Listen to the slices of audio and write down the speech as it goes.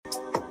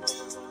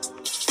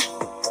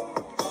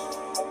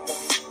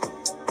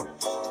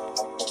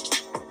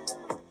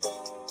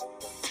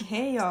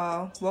Hey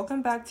y'all,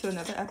 welcome back to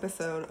another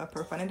episode of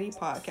Profanity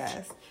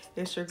Podcast.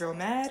 It's your girl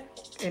Mad.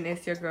 And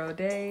it's your girl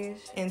Dej.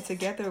 And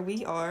together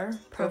we are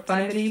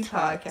Profanity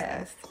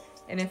Podcast.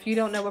 And if you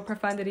don't know what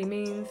profundity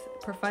means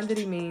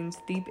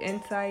deep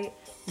insight,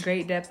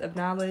 great depth of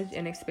knowledge,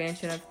 and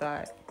expansion of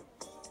thought.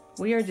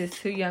 We are just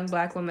two young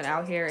black women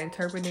out here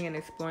interpreting and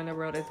exploring the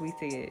world as we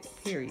see it,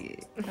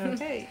 period.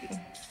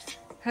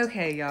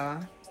 Okay,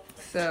 y'all.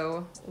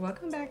 So,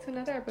 welcome back to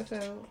another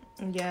episode.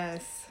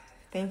 Yes.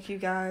 Thank you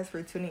guys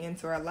for tuning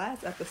into our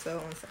last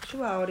episode on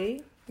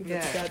sexuality. We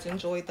hope you guys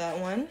enjoyed that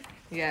one.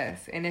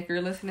 Yes. And if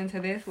you're listening to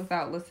this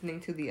without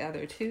listening to the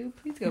other two,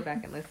 please go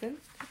back and listen.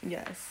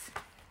 Yes.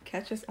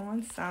 Catch us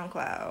on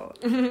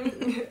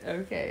SoundCloud.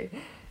 Okay.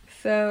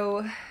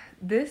 So,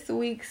 this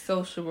week's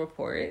social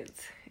report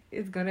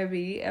is going to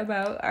be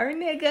about our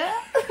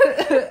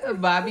nigga,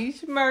 Bobby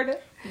Shmurda.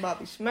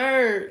 Bobby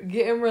Shmurda.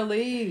 Getting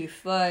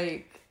released.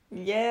 Like,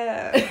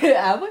 yeah.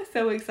 I was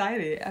so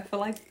excited. I feel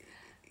like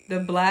the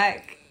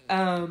black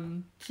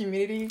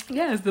community.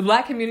 Yes, the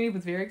black community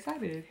was very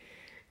excited.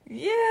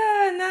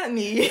 Yeah, not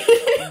me.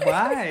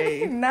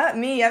 Why? Not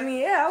me. I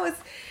mean, I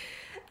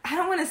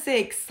don't want to say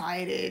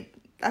excited.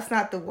 That's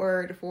not the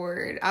word for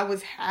it. I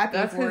was happy.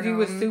 That's because he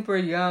was super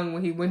young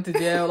when he went to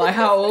jail. Like,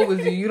 how old was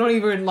you? You don't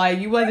even,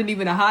 you wasn't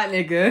even a hot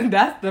nigga.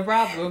 That's the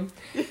problem.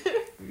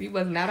 He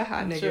was not a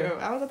hot nigga. True.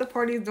 I was at the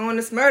parties doing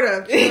the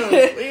smurder.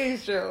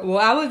 Please, true. Well,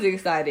 I was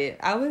excited.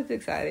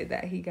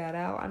 That he got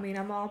out. I mean,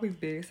 I'm always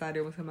big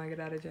excited when somebody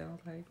get out of jail.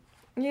 Like,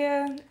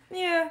 yeah.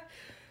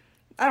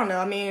 I don't know.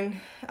 I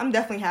mean, I'm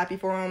definitely happy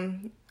for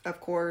him,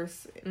 of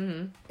course.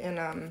 Mm-hmm. And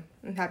I'm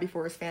happy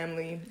for his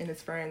family and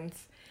his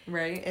friends.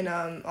 Right. And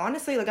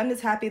honestly, I'm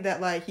just happy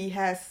that he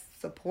has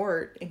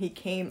support and he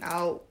came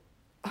out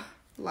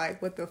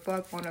what the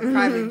fuck on a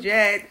private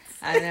jet.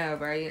 I know,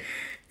 right?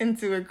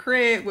 Into a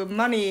crib with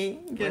money,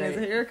 getting his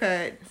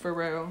haircut. For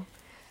real.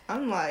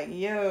 I'm like,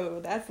 yo,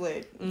 that's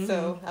lit. Mm-hmm.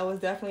 So I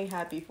was definitely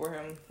happy for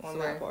him on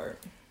that part.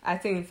 I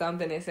seen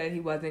something that said he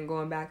wasn't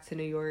going back to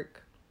New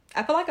York.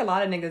 I feel like a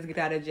lot of niggas get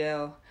out of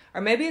jail.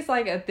 Or maybe it's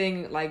a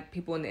thing,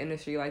 people in the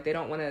industry, they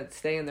don't want to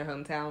stay in their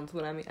hometowns.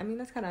 What I mean,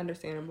 that's kind of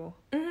understandable.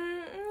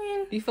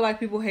 Mm-hmm. Do you feel like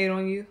people hate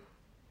on you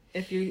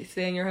if you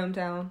stay in your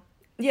hometown?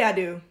 Yeah, I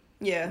do.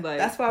 Yeah.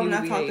 That's why when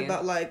I talked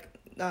about,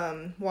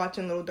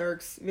 watching Lil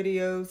Durk's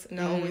videos, and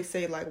I always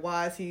say,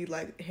 why is he,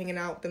 hanging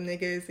out with them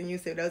niggas? And you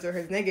say, those are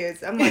his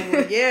niggas. I'm like,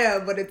 well,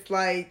 yeah, but it's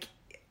I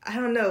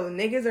don't know.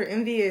 Niggas are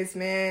envious,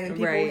 man, and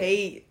people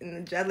hate, and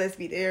the jealous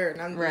be there,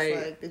 and I'm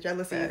just the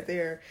jealousy is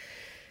there.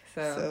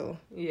 So,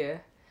 yeah.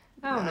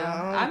 I don't know.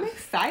 I'm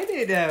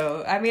excited,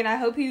 though. I mean, I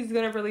hope he's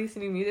going to release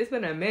new music. It's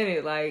been a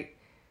minute,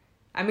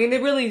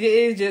 it really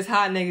is just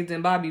hot niggas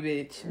and Bobby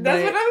bitch.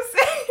 That's what I'm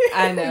saying.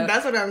 I know.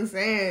 That's what I'm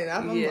saying.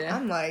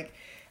 I'm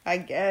I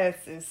guess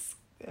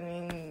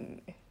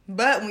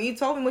but when you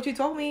told me what you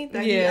told me,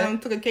 that he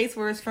took a case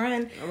for his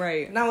friend.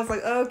 Right. And I was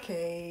like,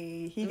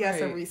 okay, he got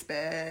some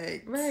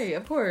respect. Right,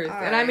 of course. All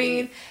and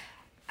right.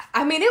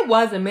 I mean, it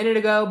was a minute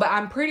ago, but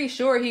I'm pretty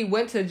sure he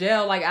went to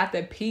jail, at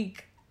the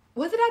peak.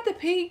 Was it at the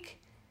peak?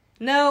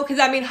 No, because,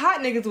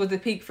 hot niggas was the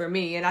peak for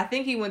me, and I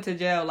think he went to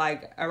jail,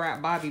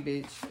 around Bobby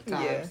bitch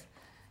times. Yeah.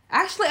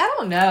 Actually, I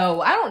don't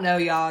know,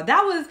 y'all.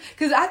 That was...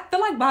 Because I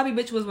feel like Bobby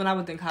bitch was when I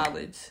was in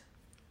college.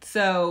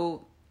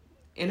 So...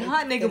 And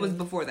hot nigga was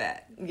before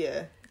that.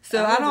 Yeah.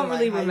 So I don't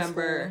really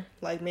remember.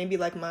 School, maybe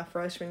my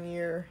freshman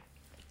year.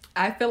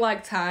 I feel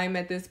like time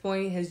at this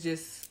point has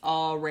just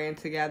all ran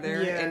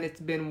together. Yeah. And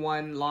it's been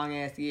one long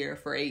ass year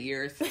for 8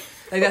 years.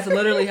 That's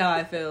literally how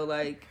I feel.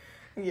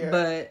 Yeah.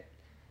 But...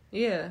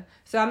 Yeah.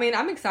 So,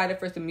 I'm excited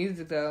for some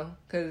music, though.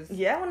 Cause...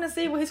 Yeah, I want to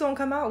see what he's going to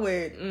come out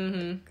with.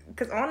 Mm-hmm.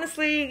 Because,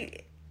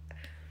 honestly...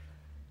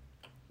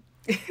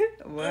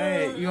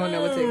 What? You don't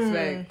know what to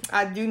expect?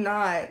 I do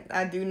not.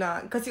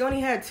 Because he only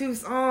had 2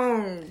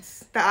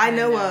 songs that I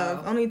know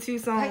of. Only 2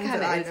 songs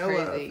that I know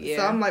of. Yeah.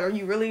 So, I'm like, are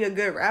you really a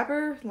good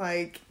rapper?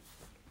 Hot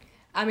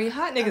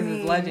Niggas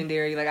is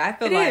legendary. I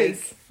feel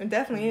it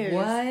definitely is.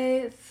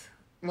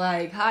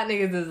 What? Hot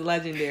niggas is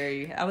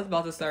legendary. I was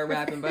about to start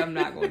rapping, but I'm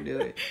not going to do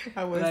it.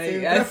 I was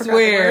too. I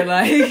swear.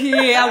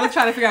 I was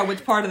trying to figure out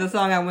which part of the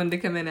song I wanted to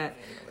come in at.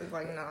 I was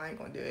no, I ain't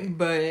going to do it.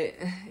 But,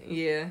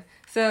 yeah.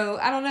 So,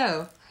 I don't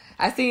know.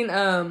 I seen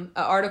an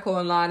article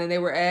online, and they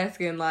were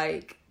asking,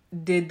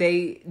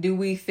 do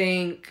we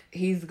think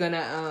he's going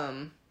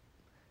to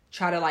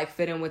try to,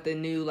 fit in with the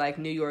new,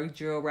 New York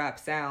drill rap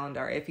sound,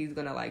 or if he's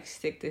going to,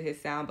 stick to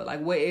his sound. But,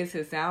 what is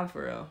his sound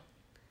for real?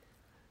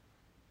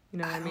 You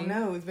know what I mean? I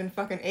don't know. It's been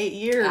fucking 8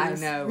 years. I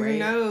know, right? Who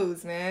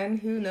knows, man?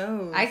 Who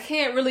knows? I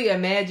can't really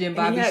imagine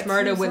Bobby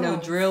Shmurda with no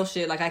drill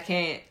shit. I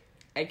can't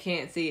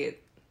see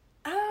it.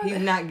 He's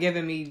not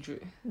giving me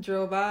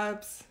drill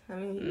vibes. I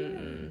don't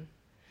know.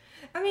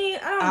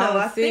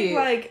 I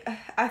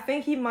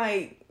think he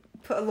might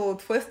put a little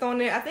twist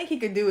on it. I think he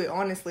could do it,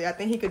 honestly. I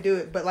think he could do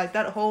it. But,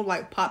 that whole,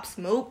 Pop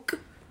Smoke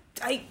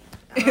type,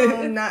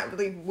 I'm not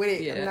really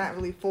with it. Yeah. I'm not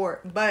really for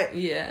it. But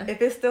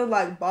if it's still,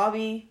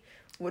 Bobby...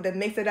 with a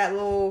mix of that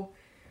little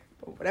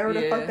But whatever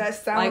the fuck that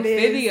sound like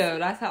is. Like video.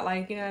 That's how,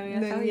 like, you know what I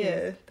mean? That's then,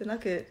 yeah. Then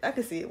I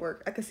could see it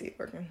work. I could see it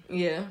working.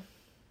 Yeah.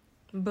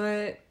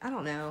 But, I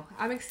don't know.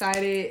 I'm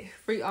excited.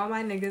 Free all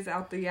my niggas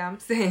out there, I'm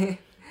saying.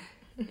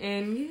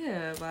 And,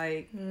 yeah,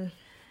 like...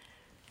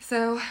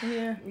 So,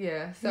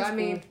 yeah. So, I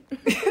mean...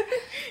 Cool.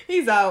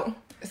 He's out.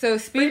 So,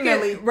 speaking... Free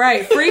Melly.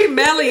 Right, free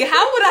Melly.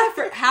 How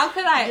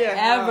could I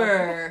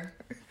ever...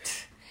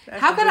 Wow.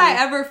 How could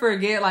I ever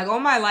forget, like, all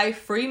my life,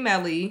 free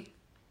Melly.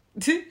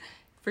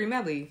 Free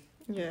Melly.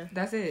 Yeah.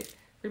 That's it.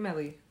 Free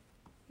Melly.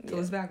 Till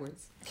it's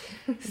backwards.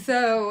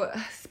 So,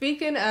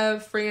 speaking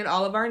of freeing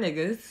all of our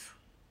niggas...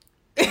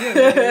 I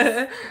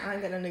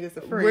ain't got no niggas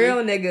to free. Real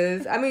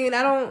niggas.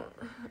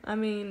 I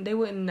mean, they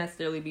wouldn't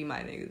necessarily be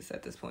my niggas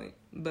at this point.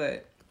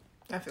 But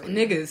I feel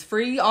niggas,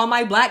 free all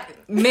my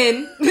black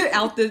men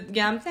out the,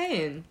 yeah, I'm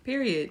saying.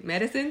 Period.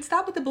 Medicine,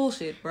 stop with the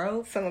bullshit,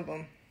 bro. Some of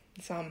them.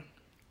 Some.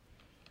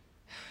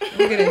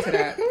 We'll get into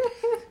that.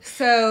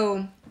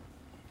 So,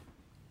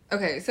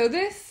 okay, so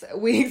this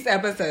week's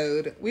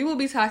episode, we will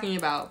be talking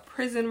about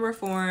prison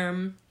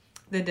reform,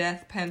 the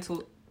death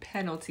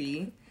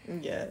penalty.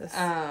 Yes.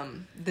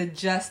 The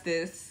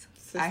justice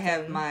system. I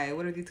have my,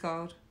 what are these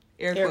called?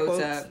 Air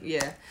quotes up.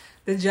 Yeah.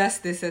 The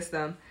justice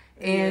system.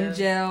 And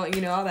jail,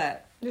 you know, all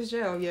that. Just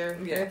jail, yeah.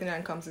 Everything that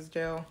encompasses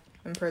jail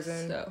and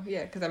prison. So,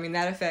 yeah, because, I mean,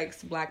 that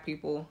affects black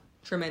people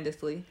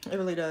tremendously. It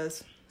really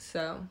does.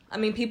 So, I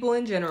mean, people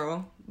in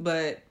general,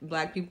 but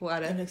black people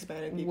at a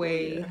Hispanic people,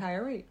 way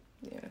higher rate.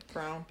 Yeah,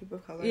 brown people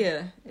of color.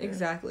 Yeah,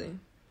 exactly.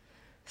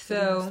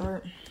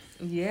 So,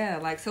 yeah,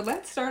 like, so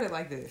let's start it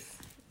like this.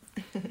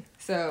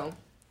 So...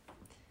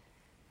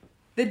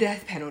 the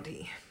death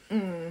penalty.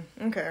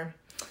 Okay.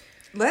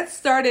 Let's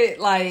start it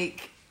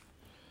like,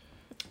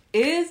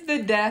 is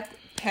the death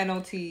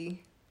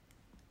penalty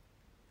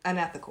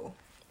unethical?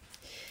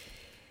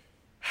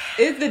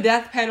 Is the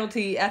death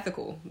penalty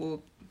ethical?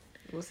 We'll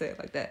say it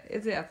like that.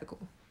 Is it ethical?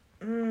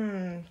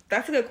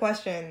 That's a good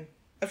question.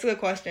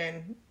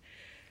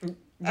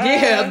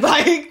 Yeah,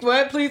 like,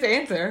 what? Please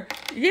answer.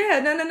 Yeah,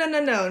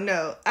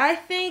 no. I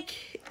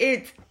think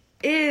it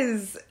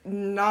is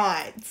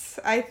not.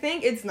 I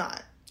think it's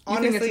not.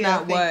 Honestly, you think it's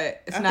not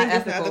what? It's not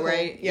ethical,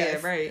 right?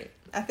 Yes. Yeah, right.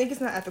 I think it's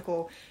not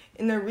ethical.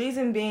 And the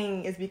reason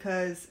being is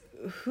because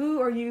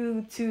who are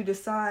you to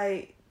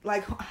decide,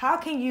 like, how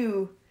can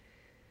you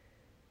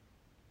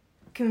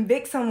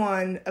convict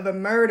someone of a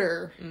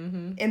murder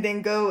and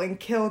then go and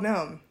kill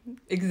them?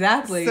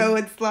 Exactly. So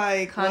it's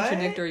like,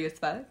 contradictory as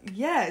fuck.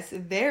 Yes,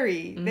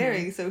 very,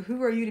 very. So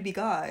who are you to be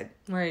God?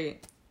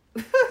 Right.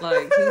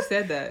 Like, who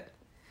said that?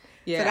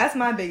 Yeah. So that's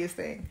my biggest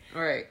thing.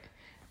 Right.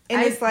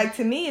 And it's like,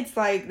 to me, it's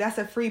like, that's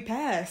a free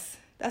pass.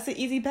 That's an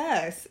easy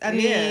pass. I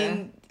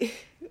mean,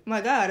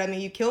 my God, I mean,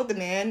 you killed the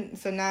man,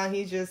 so now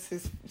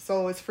his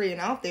soul is free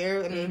and out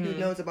there. I mean, who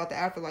knows about the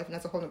afterlife, and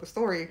that's a whole other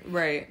story.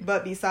 Right.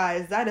 But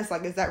besides that, it's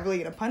like, is that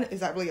really a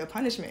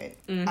punishment?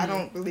 I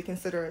don't really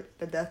consider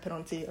the death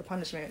penalty a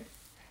punishment.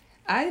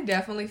 I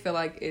definitely feel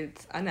like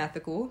it's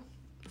unethical,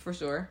 for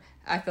sure.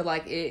 I feel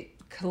like it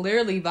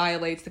clearly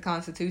violates the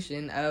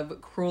Constitution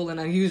of cruel and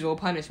unusual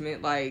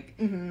punishment. Like,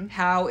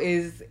 how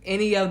is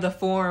any of the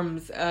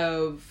forms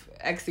of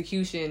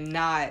execution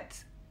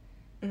not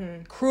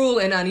cruel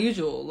and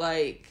unusual?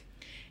 Like,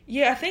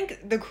 yeah, I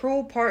think the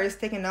cruel part is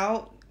taken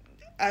out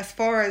as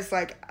far as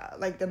like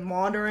the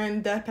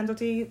modern death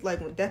penalty,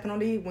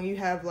 when you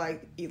have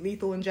like a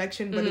lethal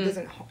injection, but it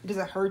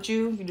doesn't hurt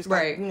you. You just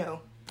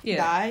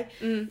die.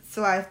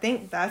 So I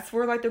think that's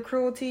where like the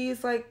cruelty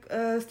is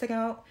is taken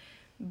out.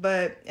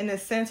 But in a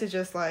sense, it's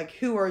just like,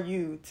 who are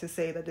you to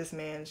say that this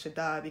man should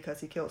die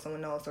because he killed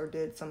someone else or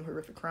did some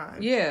horrific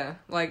crime? Yeah,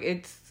 like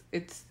it's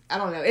I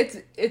don't know.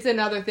 It's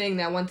another thing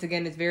that, once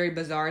again, is very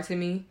bizarre to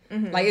me.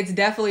 Like, it's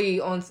definitely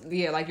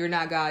like, you're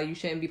not God, you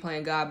shouldn't be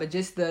playing God, but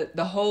just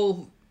the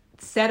whole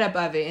setup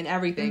of it and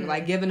everything,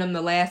 like giving them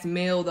the last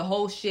meal, the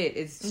whole shit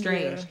is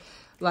strange. Yeah.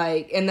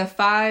 Like, and the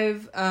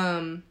five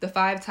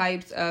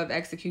types of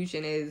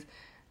execution is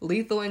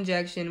lethal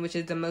injection, which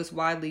is the most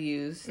widely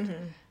used.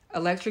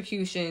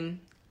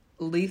 Electrocution,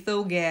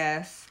 lethal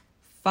gas,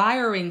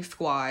 firing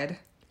squad.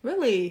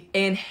 Really?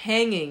 And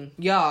hanging.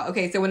 Y'all.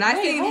 Okay, so when I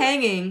say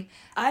hanging...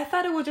 I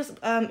thought it was just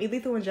a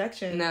lethal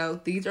injection.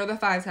 No, these are the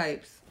 5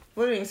 types.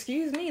 Well,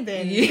 excuse me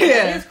then.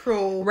 Yeah. That is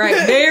cruel. Right,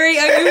 very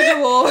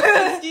unusual.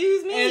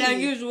 Excuse me. And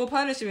unusual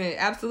punishment,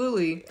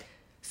 absolutely.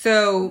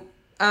 So,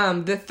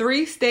 the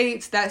 3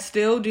 states that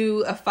still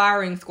do a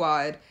firing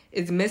squad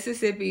is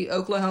Mississippi,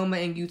 Oklahoma,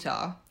 and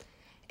Utah.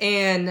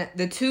 And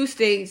the 2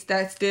 states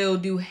that still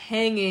do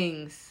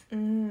hangings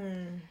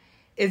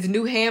is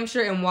New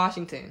Hampshire and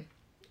Washington.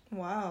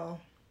 Wow.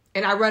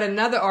 And I read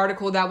another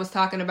article that was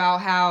talking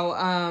about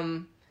how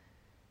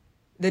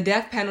the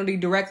death penalty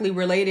directly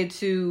related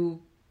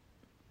to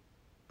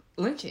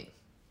lynching.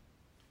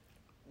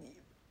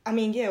 I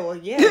mean,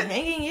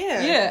 hanging,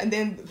 yeah. And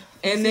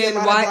then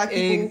why black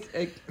people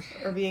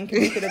are being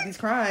convicted of these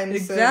crimes.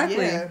 Exactly.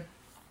 So, yeah.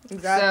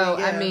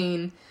 Exactly. So, I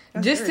mean...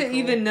 That's just to cool.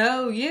 even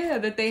know,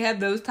 that they have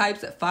those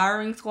types of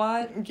firing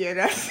squad.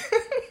 Yeah,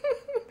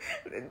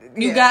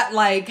 you got,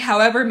 like,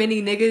 however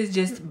many niggas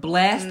just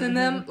blasting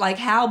them. Like,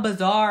 how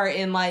bizarre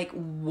and, like,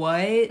 what?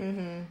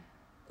 Mm-hmm.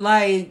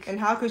 Like... And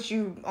how could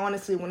you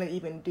honestly want to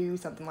even do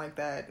something like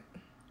that?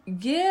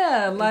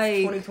 Yeah,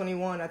 like... It's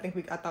 2021. I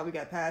thought we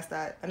got past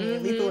that. I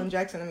mean, lethal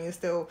injection, it's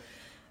still...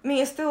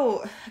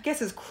 I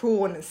guess it's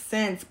cruel in a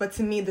sense, but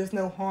to me, there's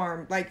no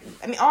harm. Like,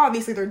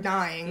 obviously they're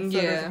dying, so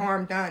there's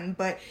harm done,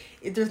 but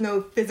there's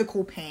no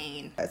physical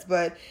pain.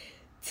 But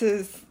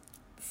to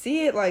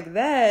see it like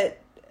that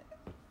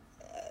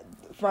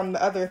from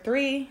the other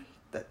three,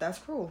 that's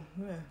cruel.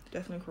 Yeah,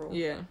 definitely cruel.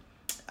 Yeah.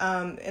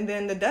 And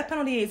then the death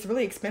penalty is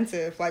really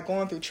expensive, like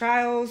going through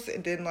trials,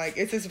 and then like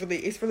it's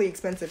really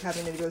expensive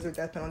having to go through the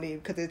death penalty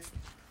because it's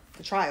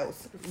the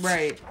trials.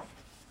 Right.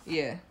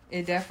 Yeah,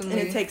 it definitely...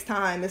 And it takes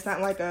time. It's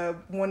not like a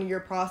 1-year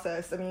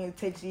process. It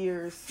takes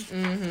years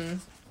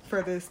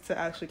for this to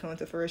actually come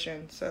into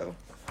fruition. So,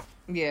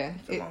 yeah.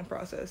 It's a long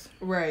process.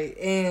 Right.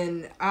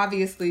 And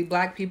obviously,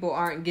 Black people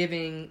aren't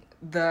giving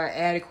the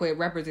adequate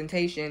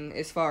representation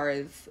as far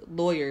as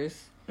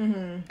lawyers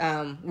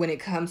when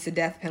it comes to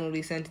death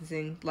penalty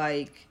sentencing.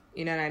 Like,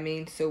 you know what I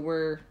mean? So,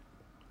 we're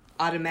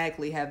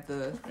automatically have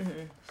the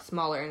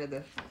smaller end of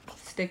the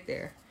stick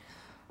there.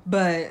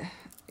 But,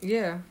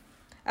 yeah...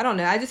 I don't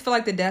know. I just feel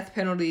like the death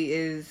penalty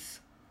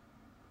is...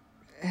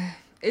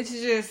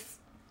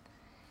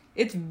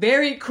 It's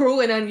very cruel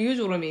and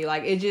unusual to me.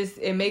 Like,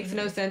 it makes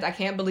no sense. I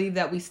can't believe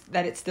that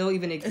it still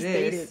even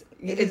exists.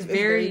 It's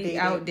very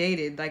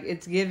outdated. Like,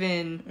 it's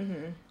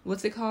given...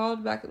 What's it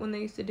called back when they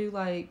used to do,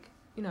 like...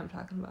 You know what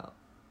I'm talking about.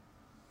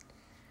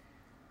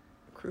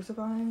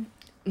 Crucifying?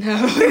 No,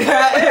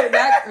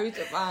 not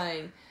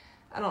crucifying.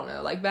 I don't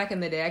know. Like, back in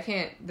the day, I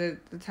can't... The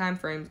time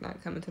frame's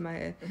not coming to my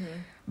head.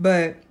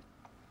 But...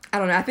 I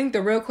don't know. I think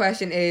the real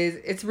question is,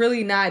 it's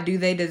really not do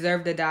they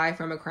deserve to die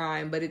from a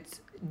crime, but it's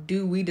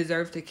do we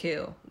deserve to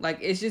kill? Like,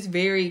 it's just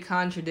very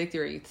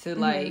contradictory to,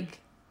 like...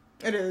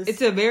 It is.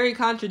 It's a very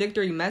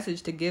contradictory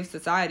message to give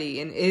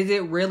society. And is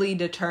it really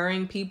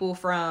deterring people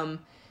from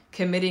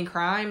committing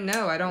crime?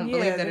 No, I don't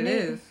believe that it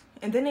is.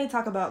 And then they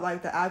talk about,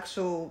 like,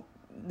 the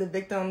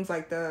victims,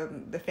 like,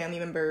 the family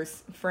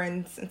members,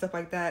 friends, and stuff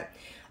like that.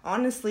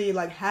 Honestly,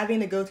 like, having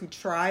to go through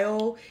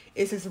trial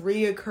is just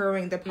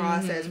reoccurring the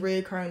process,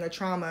 reoccurring the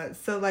trauma.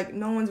 So, like,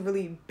 no one's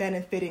really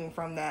benefiting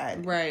from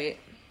that. Right.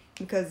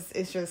 Because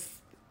it's just,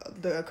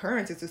 the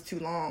occurrence is just too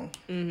long.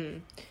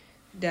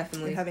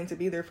 Definitely. And having to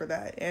be there for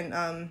that.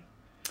 And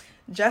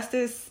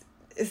justice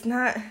is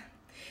not...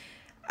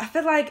 I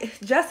feel like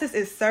justice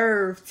is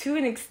served to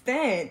an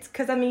extent.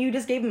 Because, you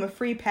just gave him a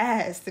free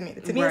pass to me.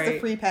 To me, it's a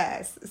free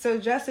pass. So,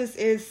 justice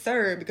is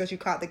served because you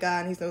caught the guy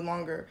and he's no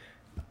longer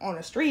on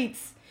the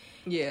streets.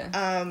 Yeah.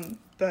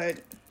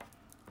 But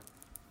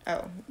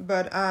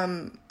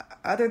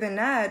other than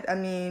that, I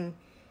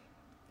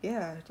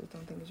just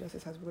don't think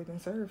justice has really been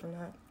served from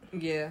that.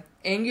 Yeah.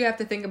 And you have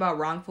to think about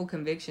wrongful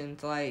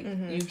convictions. Like,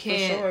 you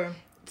can't... For sure.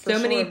 So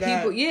many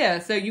people... Yeah,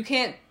 so you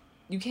can't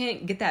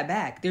get that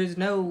back. There's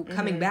no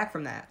coming back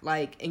from that.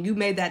 Like, and you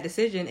made that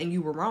decision and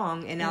you were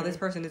wrong, and now this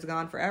person is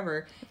gone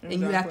forever. And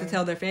you have to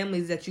tell their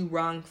families that you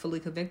wrongfully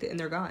convicted and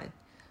they're gone.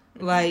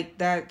 Like,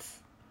 that's...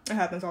 It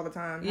happens all the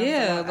time.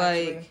 Yeah,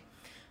 like...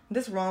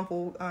 This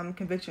wrongful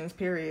convictions,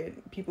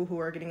 period. People who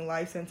are getting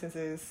life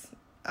sentences,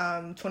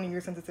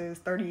 20-year sentences,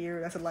 30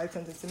 years, that's a life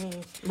sentence to me.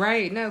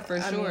 Right, no, for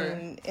sure.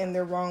 And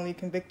they're wrongly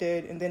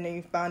convicted, and then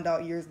they find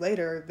out years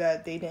later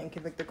that they didn't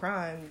convict the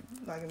crime.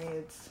 Like,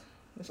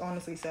 it's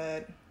honestly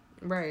sad.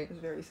 Right. It's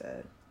very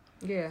sad.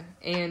 Yeah,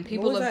 and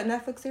people... What was that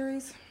Netflix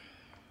series?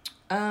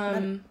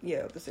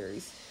 The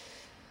series.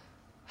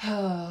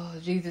 Oh,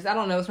 Jesus. I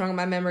don't know what's wrong with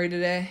my memory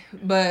today,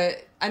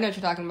 but I know what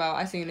you're talking about.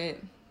 I seen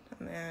it.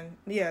 Man,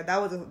 yeah, that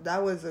was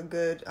a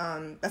good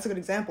that's a good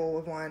example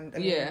of one.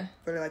 Were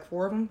there like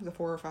 4 of them? Was it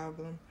 4 or 5 of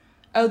them?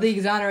 Oh, the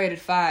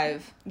Exonerated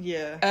 5.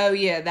 Yeah. Oh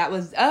yeah, that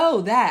was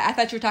that. I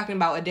thought you were talking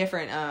about a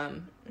different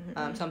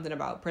something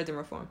about prison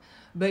reform.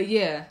 But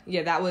yeah,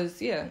 that was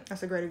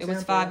That's a great example. It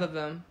was 5 of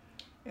them.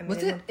 And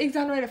was it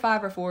Exonerated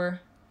 5 or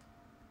 4?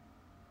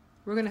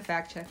 We're gonna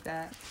fact check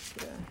that.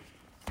 Yeah.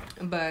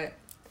 But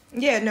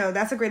yeah, no,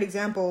 that's a great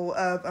example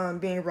of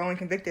being wrongly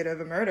convicted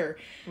of a murder.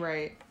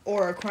 Right.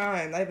 Or a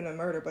crime, not even a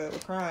murder, but a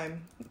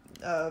crime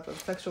of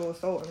sexual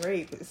assault and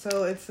rape.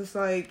 So it's just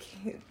like,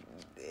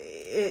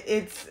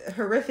 it's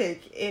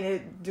horrific, and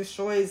it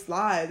destroys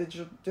lives,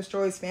 it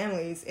destroys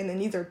families, and then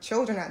these are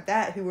children at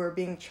that who are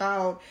being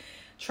trialed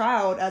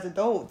as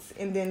adults.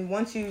 And then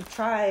once you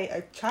try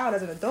a child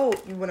as an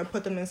adult, you want to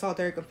put them in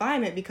solitary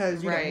confinement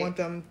because you don't want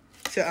them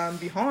to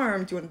be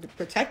harmed. You want to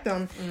protect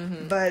them,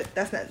 but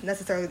that's not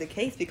necessarily the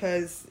case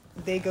because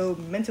they go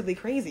mentally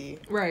crazy.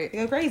 Right. They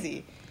go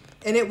crazy.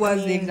 And it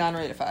was the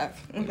Exonerated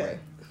 5. Okay.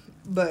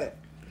 But,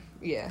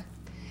 yeah.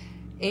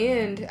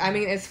 And,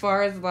 as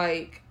far as,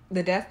 like,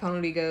 the death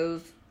penalty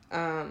goes,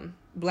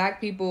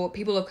 Black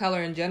people of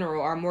color in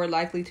general, are more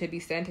likely to be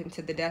sentenced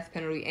to the death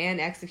penalty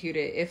and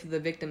executed if the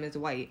victim is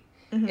white.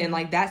 And,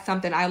 like, that's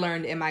something I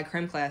learned in my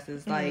crim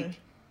classes. Like,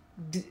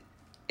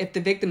 if the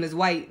victim is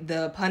white,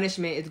 the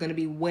punishment is going to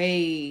be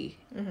way,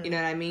 you know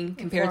what I mean,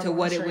 compared to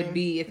what it would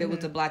be if it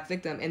was a black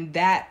victim. And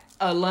that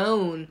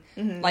alone,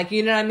 like,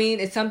 you know what I mean,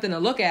 it's something to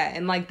look at.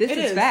 And like, this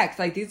is facts.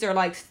 Like, these are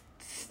like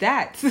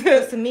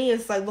stats. To me,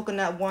 it's like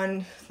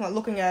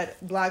looking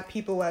at black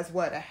people as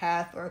what, a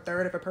half or a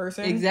third of a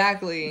person.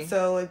 Exactly.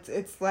 So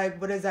it's like,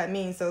 what does that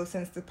mean? So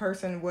since the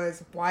person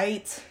was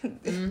white,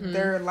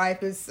 their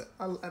life is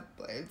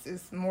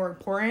more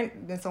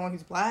important than someone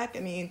who's black. I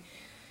mean,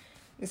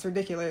 it's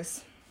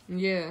ridiculous.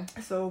 Yeah.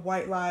 So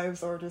white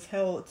lives are just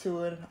held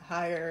to a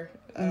higher,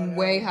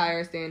 way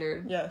higher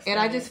standard. Yes. And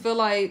I just feel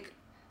like,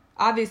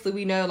 obviously,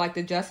 we know like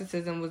the justice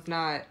system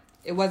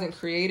wasn't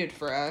created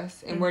for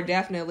us, and we're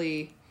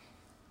definitely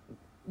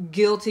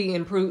guilty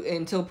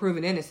until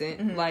proven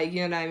innocent. Like,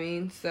 you know what I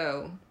mean?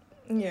 So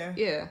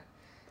yeah.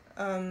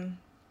 I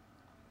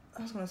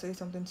was gonna say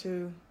something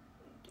too.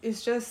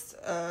 It's just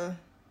I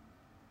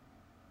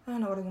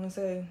don't know what I want to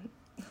say.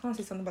 I want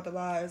to say something about the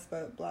lives,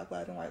 but black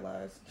lives and white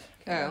lives.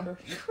 Oh.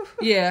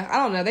 Yeah, I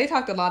don't know. They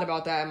talked a lot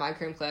about that in my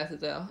crim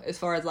classes, though, as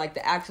far as, like,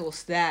 the actual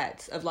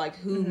stats of, like,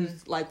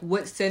 who's, like,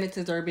 what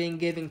sentences are being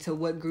given to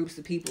what groups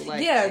of people.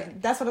 Like, yeah,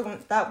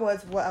 that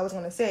was what I was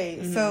going to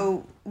say.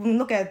 So, when we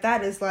look at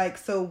that, it's like,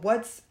 so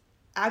what's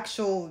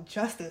actual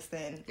justice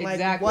then? Like,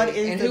 exactly. What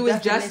is and who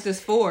is justice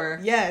for?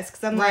 Yes,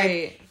 because I'm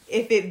like,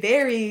 if it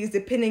varies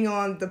depending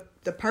on the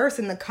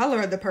person, the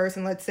color of the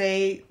person, let's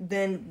say,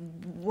 then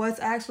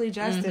what's actually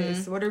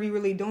justice? What are we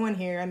really doing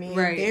here? I mean, it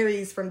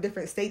varies from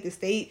different state to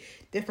state.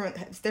 Different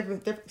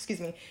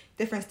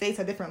states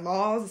have different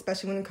laws,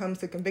 especially when it comes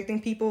to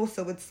convicting people.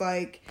 So it's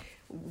like,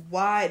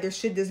 why there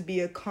should just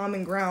be a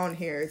common ground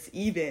here? It's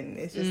even.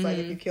 It's just like,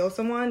 if you kill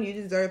someone, you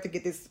deserve to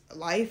get this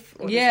life.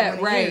 Or yeah,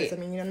 right. Years. I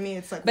mean, you know what I mean?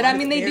 It's like, but I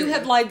mean, they do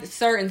have like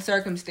certain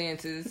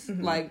circumstances,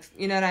 like,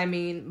 you know what I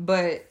mean?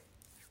 But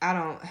I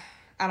don't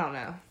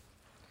know.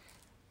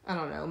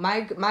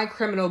 My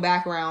criminal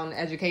background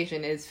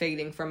education is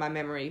fading from my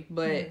memory,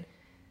 but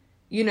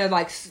you know,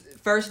 like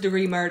first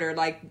degree murder,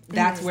 like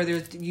that's where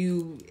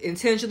you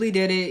intentionally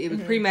did it. It was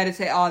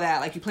premeditated, all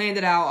that. Like you planned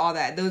it out, all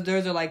that.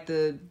 Those are like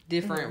the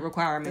different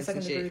requirements.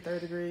 Second and degree, shit.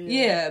 third degree.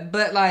 Yeah,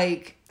 but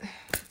like,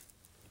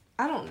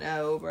 I don't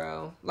know,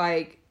 bro.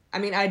 Like, I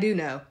mean, I do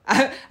know.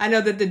 I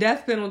know that the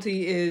death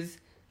penalty is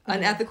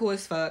unethical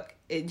as fuck.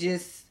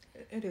 It's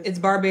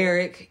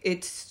barbaric.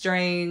 It's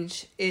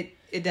strange.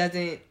 It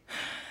doesn't.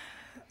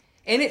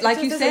 And it,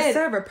 like you said,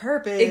 serve a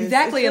purpose.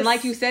 Exactly, and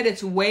like you said,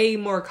 it's way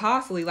more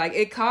costly. Like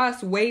it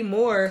costs way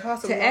more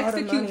to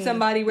execute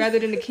somebody rather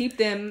than to keep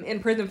them in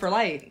prison for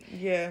life.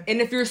 Yeah.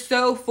 And if you're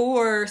so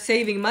for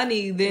saving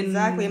money, then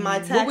exactly, my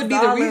tax what would be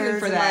the reason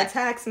for that? My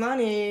tax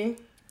money.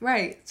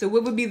 Right. So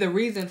what would be the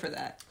reason for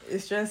that?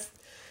 It's just,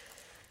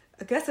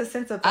 I guess, a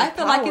sense of I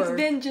feel power. like it's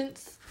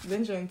vengeance.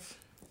 Vengeance.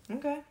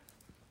 Okay.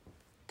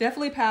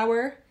 Definitely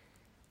power,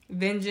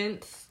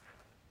 vengeance.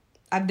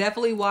 I've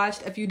definitely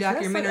watched a few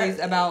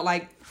documentaries about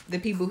like the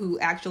people who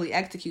actually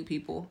execute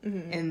people,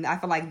 and I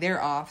feel like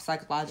they're off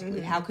psychologically.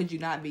 How could you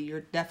not be?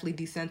 You're definitely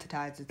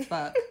desensitized as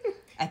fuck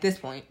at this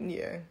point.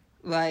 Yeah,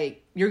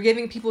 like you're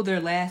giving people their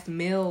last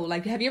meal.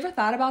 Like, have you ever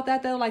thought about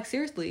that though? Like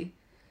seriously,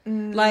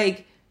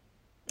 like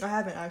I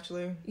haven't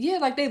actually. Yeah,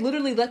 like they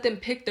literally let them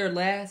pick their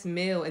last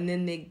meal, and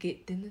then they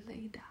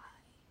die.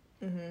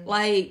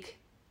 Like,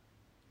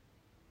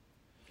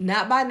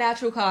 not by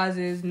natural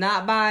causes,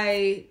 not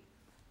by,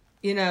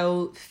 you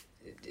know,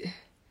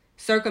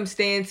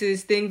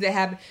 circumstances, things that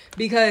happen,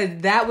 because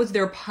that was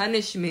their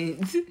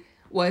punishment,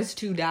 was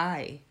to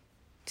die,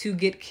 to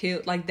get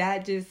killed. Like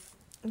that just,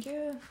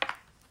 yeah.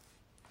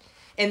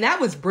 And that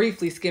was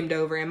briefly skimmed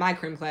over in my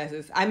crim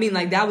classes. I mean,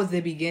 like that was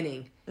the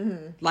beginning.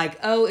 Like,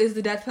 oh, is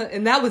the death penalty?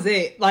 And that was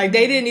it. Like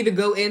they didn't even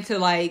go into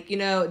like, you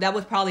know, that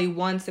was probably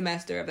one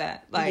semester of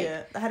that. Like,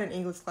 yeah, I had an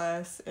English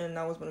class, and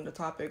that was one of the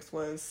topics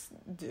was,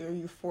 are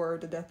you for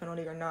the death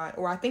penalty or not?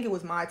 Or I think it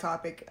was my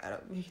topic. I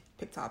don't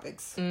pick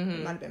topics.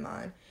 It might have been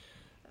mine.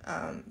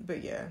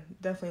 But yeah,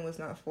 definitely was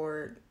not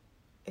for it.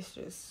 It's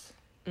just.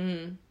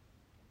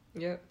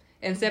 Yep.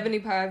 And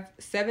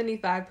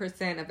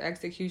 75% of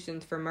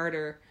executions for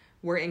murder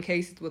were in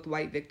cases with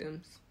white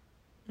victims.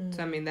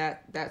 So I mean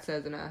that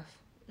says enough.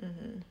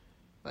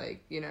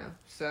 Like, you know,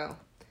 so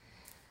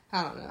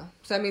I don't know.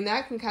 So I mean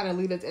that can kind of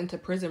lead us into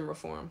prison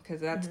reform, because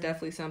that's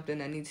definitely something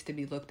that needs to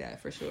be looked at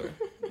for sure.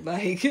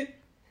 Like,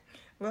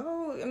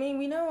 well, I mean,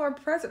 we know our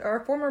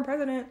former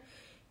president,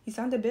 he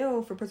signed a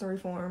bill for prison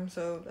reform,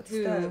 so that's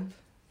a step.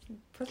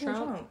 President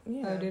Trump.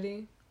 Yeah. Oh, did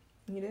he?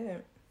 He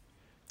did.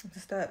 It's a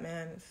step,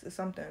 man. It's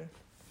something.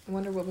 I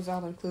wonder what was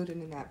all included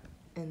in that.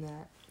 I'm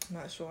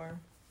not sure.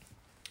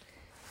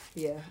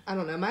 Yeah, I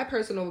don't know. My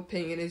personal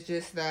opinion is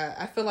just that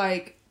I feel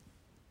like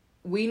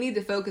we need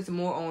to focus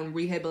more on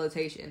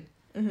rehabilitation.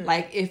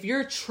 Like, if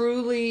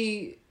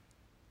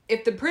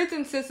the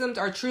prison systems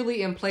are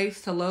truly in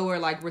place to lower,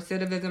 like,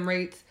 recidivism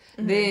rates,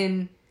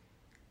 then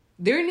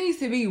there needs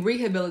to be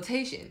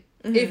rehabilitation.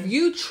 If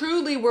you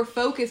truly were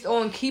focused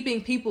on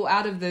keeping people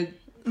out of the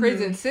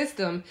prison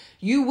system,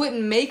 you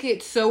wouldn't make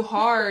it so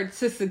hard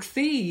to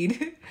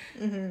succeed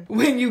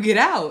when you get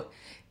out.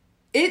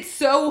 it's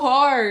so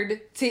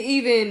hard to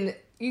even...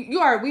 We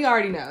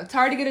already know. It's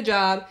hard to get a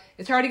job.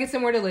 It's hard to get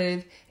somewhere to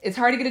live. It's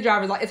hard to get a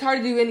driver's license. It's hard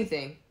to do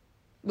anything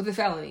with a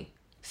felony.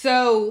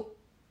 So,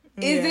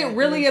 is it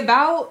really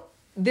about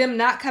them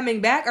not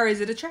coming back, or is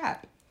it a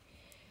trap?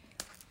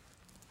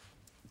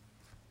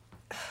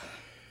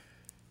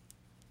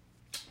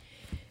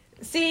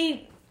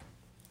 See,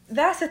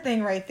 that's the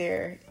thing right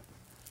there.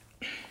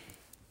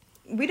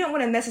 We don't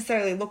want to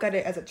necessarily look at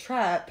it as a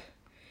trap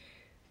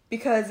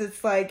because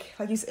it's like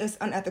you said, it's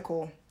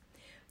unethical.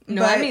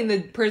 No, I mean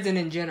the prison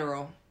in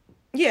general.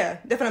 Yeah,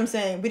 that's what I'm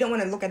saying. We don't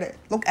want to look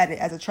at it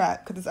as a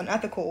trap because it's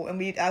unethical, and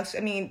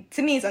to me,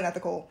 it's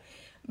unethical.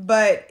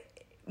 But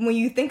when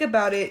you think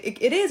about it,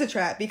 it is a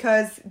trap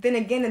because then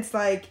again, it's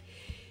like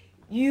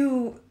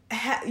you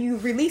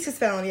release his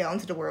felony out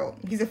into the world.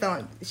 He's a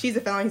felon. She's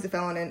a felon. He's a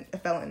felon, and a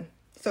felon,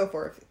 so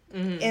forth.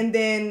 Mm-hmm. And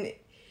then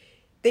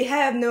they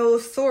have no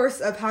source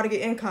of how to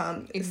get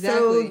income.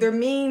 Exactly. So their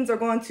means are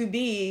going to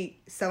be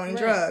selling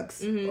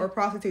drugs or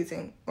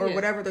prostituting or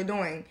whatever they're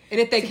doing.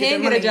 And if they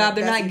can get a job,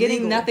 they're not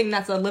getting nothing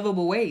that's a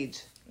livable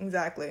wage.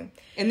 Exactly.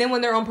 And then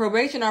when they're on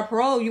probation or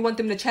parole, you want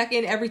them to check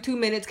in every 2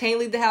 minutes, can't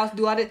leave the house,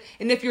 do all that.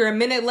 And if you're a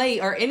minute late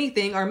or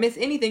anything or miss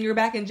anything, you're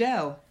back in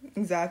jail.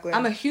 Exactly.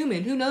 I'm a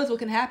human. Who knows what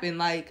can happen?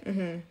 Like,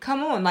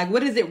 come on. Like,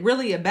 what is it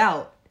really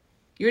about?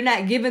 You're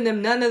not giving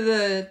them none of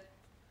the...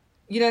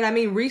 You know what I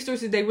mean?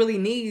 Resources they really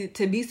need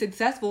to be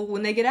successful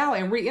when they get out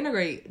and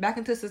reintegrate back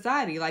into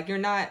society. Like, you're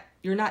not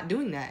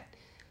doing that.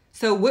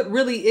 So what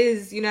really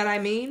is, you know what I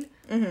mean?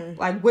 Mm-hmm.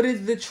 Like, what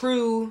is the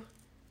true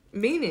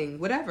meaning?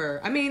 Whatever.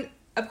 I mean,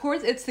 of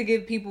course it's to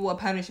give people a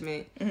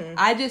punishment. Mm-hmm.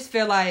 I just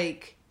feel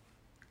like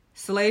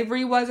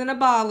slavery wasn't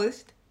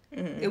abolished.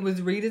 Mm-hmm. It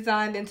was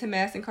redesigned into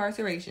mass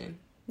incarceration.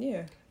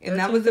 Yeah. And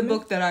that was the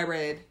book that I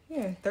read.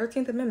 Yeah,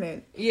 13th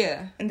Amendment.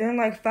 Yeah. And then,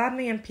 5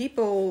 million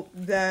people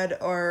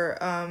that are,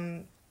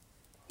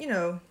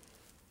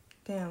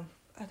 damn,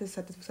 I just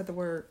said the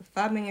word.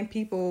 5 million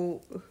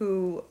people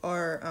who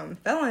are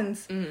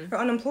felons are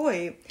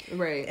unemployed.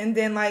 Right. And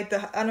then,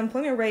 the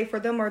unemployment rate for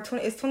them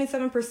is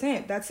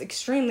 27%. That's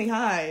extremely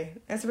high.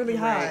 That's really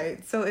high.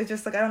 So it's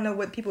just, I don't know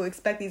what people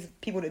expect these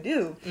people to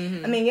do.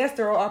 Mm-hmm. I mean, yes,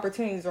 there are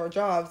opportunities or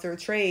jobs or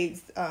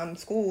trades,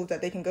 schools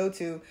that they can go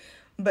to.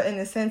 But in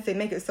a sense, they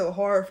make it so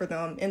hard for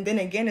them. And then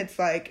again, it's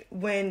like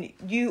when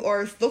you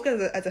are looked at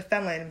as a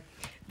felon,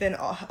 then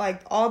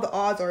all the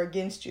odds are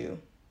against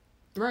you.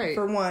 Right.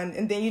 For one.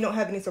 And then you don't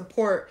have any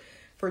support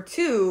for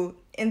two.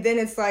 And then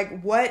it's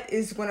like, what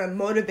is going to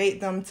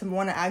motivate them to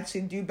want to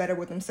actually do better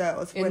with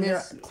themselves when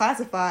they're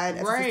classified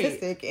as a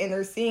statistic and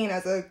they're seen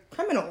as a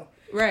criminal?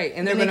 Right.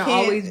 And they're going to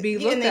always be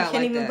looked at like that. And they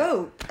can't even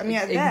vote. I mean,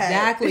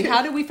 exactly.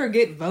 How did we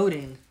forget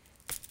voting?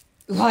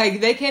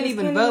 Like, they can't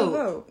even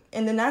vote.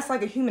 And then that's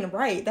a human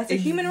right. That's a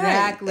human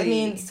right. I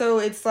mean, so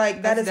it's that's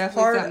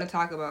definitely something to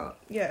talk about.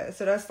 Yeah,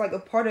 so that's a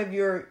part of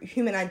your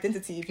human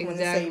identity if you want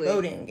to say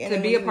voting. And to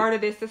be a part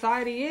of this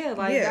society,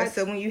 yeah.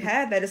 So when you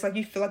have that, it's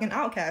you feel like an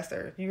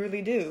outcaster. You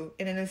really do.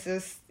 And then it's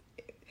just...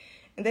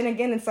 And then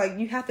again, it's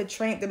you have to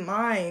train the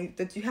mind.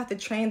 That you have to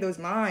train those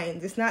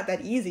minds. It's not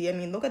that easy. I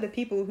mean, look at the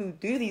people who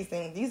do these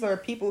things. These are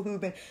people who've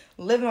been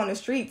living on the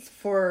streets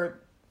for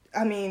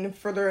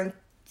their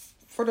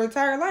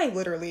entire life,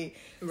 literally.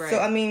 Right. So,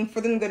 I mean,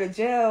 for them to go to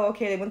jail,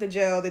 okay, they went to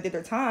jail, they did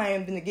their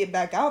time, then to get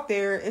back out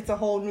there, it's a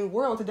whole new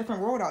world. It's a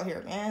different world out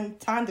here, man.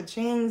 Time to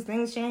change,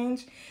 things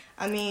change.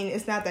 I mean,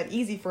 it's not that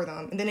easy for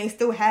them. And then they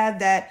still have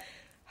that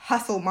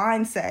hustle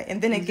mindset.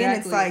 And then again,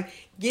 it's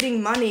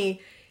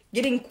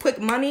getting quick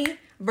money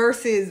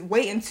versus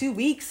waiting 2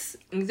 weeks.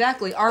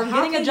 Exactly. Or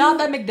getting a job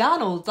at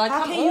McDonald's.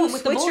 How can you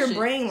switch your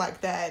brain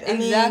like that?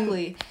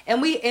 Exactly.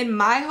 And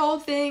my whole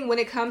thing when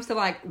it comes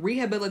to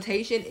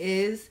rehabilitation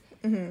is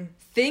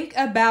think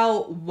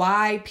about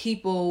why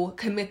people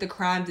commit the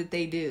crimes that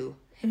they do.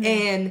 Mm-hmm.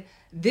 And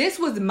this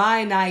was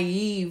my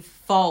naive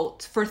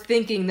fault for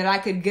thinking that I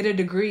could get a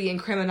degree in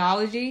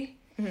criminology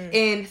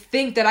and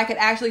think that I could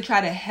actually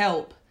try to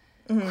help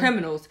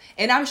criminals.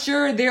 And I'm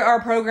sure there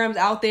are programs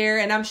out there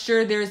and I'm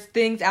sure there's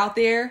things out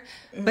there,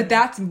 but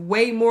that's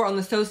way more on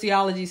the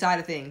sociology side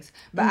of things.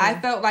 But I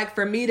felt like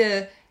for me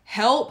to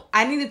help,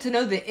 I needed to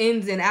know the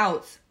ins and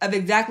outs of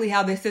exactly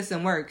how this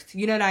system works.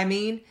 You know what I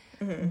mean?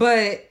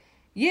 But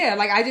yeah,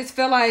 I just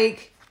feel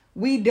like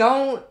we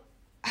don't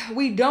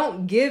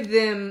give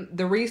them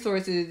the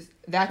resources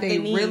that they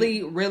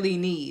really, really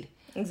need.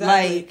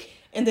 Exactly.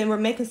 And then we're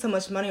making so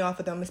much money off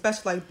of them,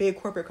 especially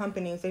big corporate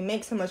companies. They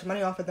make so much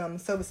money off of them.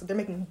 So they're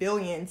making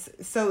billions.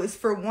 So it's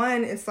for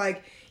one, it's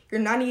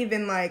you're not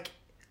even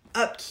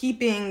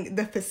upkeeping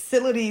the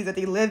facilities that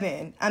they live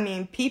in. I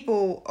mean,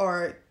 people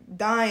are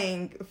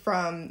dying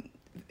from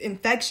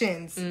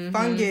infections,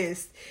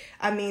 fungus,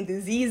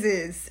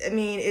 diseases. I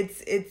mean,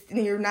 it's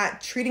you're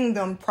not treating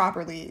them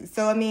properly.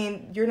 So, I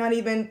mean, you're not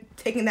even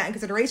taking that in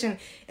consideration.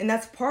 And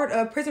that's part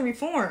of prison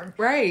reform.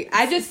 Right.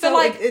 I just feel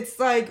it's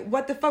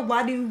what the fuck?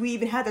 Why do we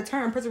even have the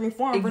term prison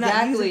reform? Exactly. We're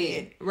not using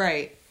it.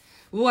 Right.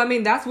 Well, I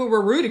mean, that's what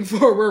we're rooting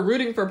for. We're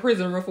rooting for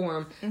prison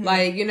reform. You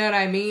know what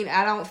I mean?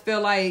 I don't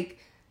feel like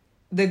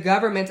the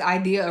government's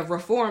idea of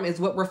reform is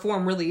what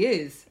reform really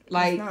is.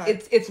 Like,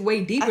 it's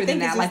way deeper than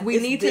that. Like, we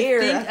need to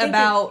think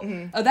about...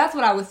 Oh, that's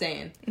what I was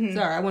saying.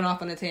 Sorry, I went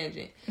off on a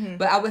tangent.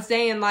 But I was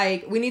saying,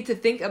 like, we need to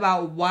think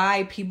about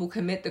why people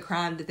commit the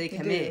crime that they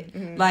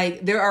commit.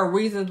 Like, there are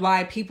reasons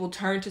why people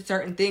turn to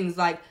certain things.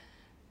 Like,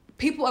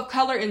 people of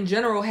color in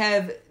general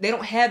they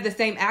don't have the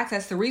same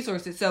access to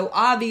resources. So,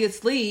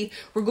 obviously,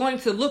 we're going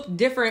to look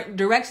different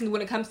directions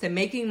when it comes to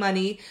making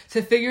money,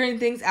 to figuring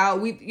things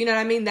out. You know what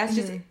I mean? That's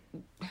just...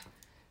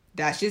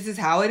 That's just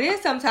how it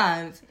is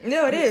sometimes.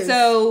 No, it is.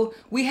 So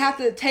we have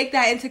to take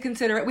that into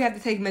consideration. We have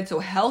to take mental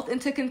health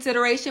into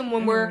consideration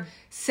when we're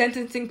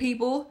sentencing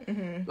people.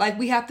 Like,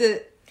 we have to...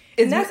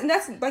 And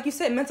that's, like you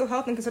said, mental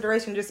health in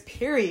consideration, just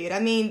period. I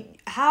mean,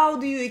 how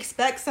do you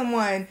expect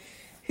someone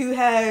who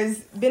has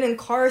been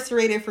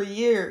incarcerated for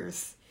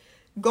years,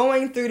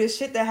 going through the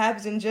shit that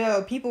happens in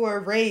jail? People are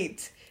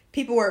raped.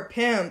 People are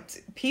pimped.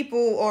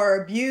 People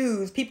are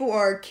abused. People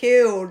are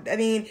killed. I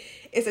mean...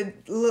 It's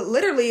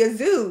literally a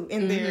zoo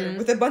in there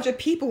with a bunch of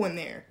people in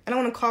there. I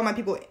don't want to call my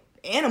people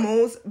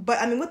animals, but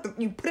I mean,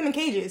 you put them in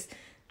cages.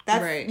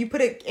 That's right. You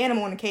put an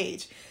animal in a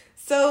cage.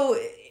 So,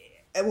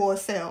 well, a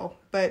cell,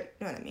 but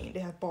you know what I mean? They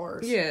have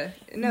bars. Yeah.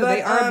 No, but,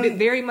 they are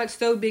very much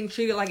so being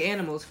treated like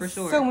animals, for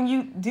sure. So when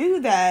you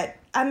do that,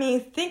 I mean,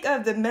 think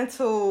of the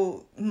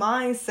mental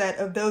mindset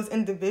of those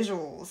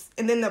individuals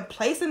and then to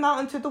place them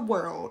out into the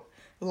world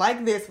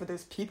like this, where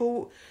there's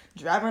people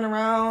driving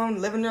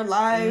around, living their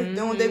life,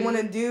 doing what they want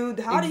to do.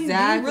 How do you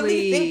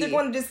really think they're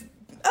going to just,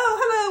 oh,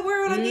 hello,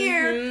 world, I'm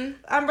here.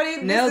 I'm ready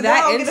to go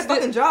get a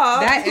fucking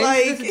job.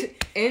 That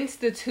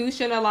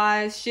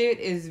institutionalized shit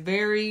is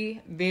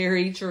very,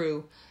 very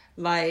true.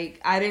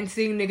 Like, I didn't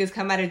see niggas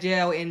come out of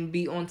jail and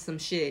be on some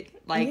shit.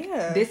 Like,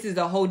 this is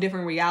a whole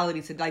different reality.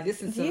 To like,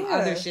 this is some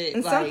other shit.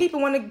 And like, some people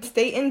want to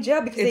stay in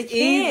jail because they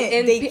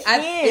can't.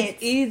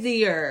 It's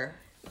easier.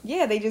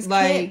 Yeah, they just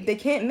can't. They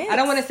can't mix. I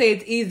don't want to say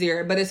it's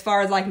easier, but as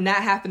far as like not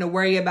having to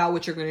worry about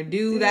what you're gonna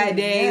do that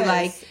day,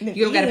 like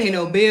you don't gotta pay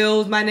no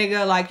bills, my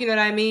nigga. Like, you know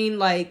what I mean?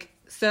 Like,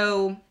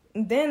 so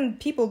then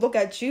people look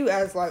at you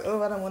as like,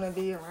 oh, I don't want to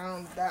be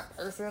around that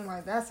person.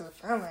 Like, that's a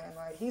felon.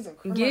 Like, he's a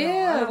criminal.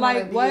 Yeah,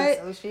 like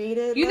what?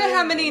 You know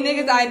how many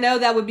niggas I know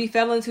that would be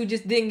felons who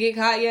just didn't get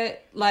caught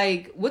yet?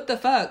 Like, what the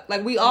fuck?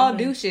 Like, we all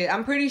do shit.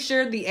 I'm pretty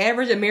sure the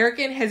average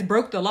American has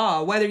broke the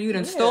law. Whether you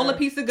done stole a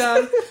piece of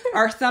gum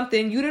or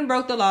something, you done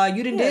broke the law.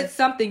 You done did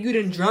something. You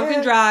done drunk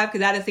and drive,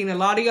 because I done seen a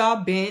lot of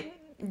y'all bent.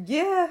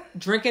 Yeah.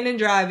 Drinking and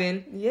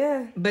driving.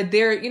 Yeah. But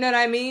they're, you know what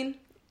I mean?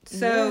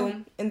 So.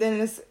 And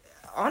then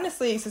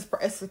honestly,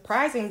 it's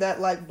surprising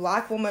that, like,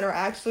 black women are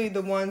actually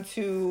the ones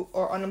who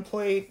are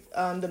unemployed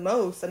the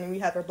most. I mean, we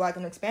have our black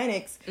and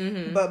Hispanics,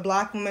 but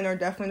black women are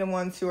definitely the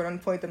ones who are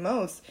unemployed the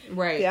most.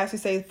 Right. They actually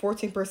say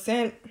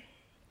 14%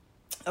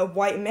 of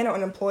white men are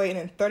unemployed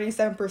and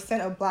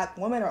 37% of black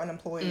women are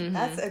unemployed.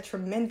 That's a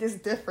tremendous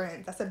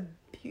difference. That's a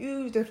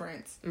huge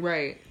difference.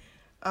 Right.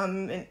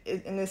 And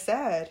it's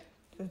sad.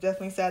 It's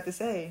definitely sad to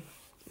say.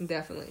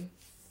 Definitely.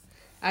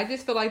 I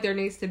just feel like there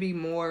needs to be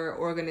more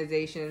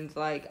organizations.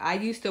 Like, I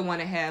used to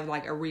want to have,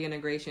 like, a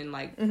reintegration,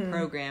 like,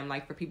 program,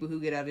 like, for people who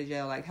get out of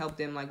jail, like, help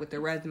them, like, with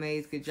their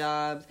resumes, get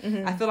jobs.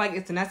 I feel like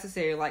it's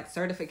necessary, like,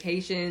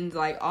 certifications,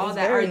 like, all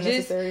that, or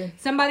just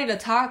somebody to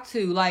talk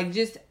to, like,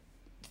 just,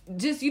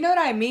 you know what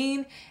I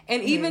mean?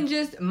 And even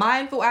just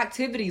mindful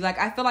activity. Like,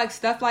 I feel like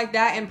stuff like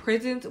that in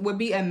prisons would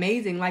be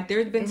amazing. Like,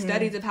 there's been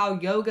studies of how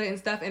yoga and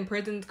stuff in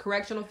prisons,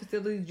 correctional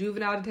facilities,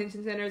 juvenile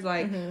detention centers,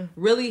 like,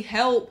 really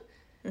help.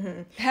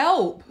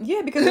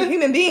 Yeah, because they're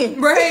human beings.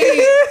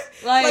 Right.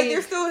 Like,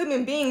 they're still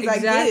human beings.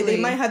 Exactly. I get it. They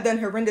might have done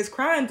horrendous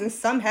crimes and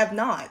some have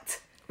not.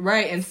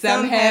 Right, and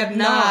some have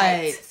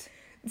not.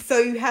 So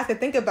you have to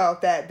think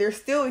about that. They're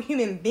still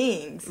human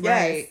beings. Yes.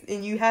 Right.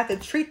 And you have to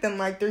treat them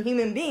like they're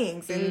human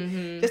beings.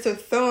 And just to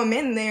throw them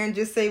in there and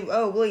just say,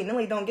 oh, well, you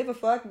know, don't give a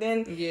fuck,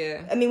 then...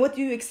 Yeah. I mean, what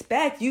do you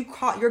expect? You're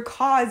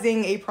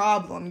causing a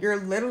problem. You're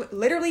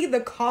literally the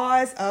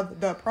cause of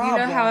the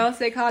problem. You know how else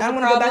they cause the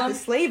problem? I want to go back to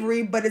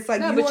slavery, but it's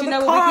like, you are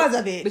the cause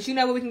of it. But you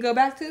know what we can go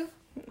back to?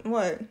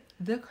 What?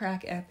 The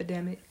crack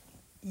epidemic.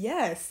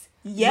 Yes.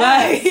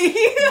 Yes.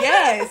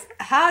 Yes.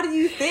 How do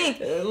you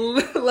think?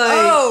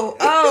 Like,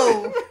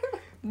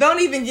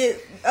 don't even get,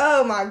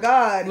 oh my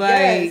God. Like,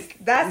 yes.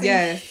 That's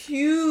a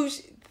huge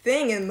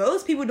thing. And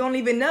most people don't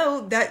even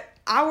know that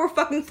our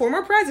fucking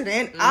former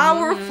president,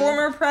 Ronald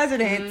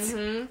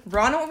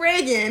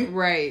Reagan,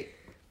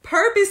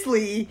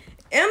 purposely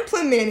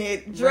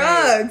implemented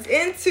drugs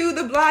into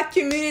the black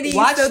community.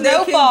 Watch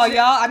Snowfall,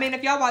 y'all. I mean,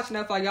 if y'all watch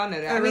Snowfall, y'all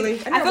know that. I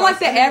feel like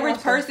the average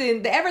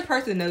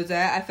person knows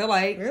that. I feel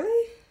like.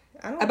 Really?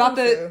 About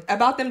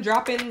them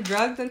dropping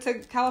drugs into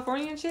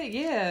California and shit,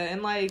 yeah,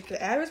 and like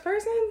the average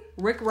person,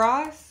 Rick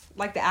Ross,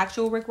 like the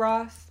actual Rick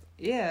Ross,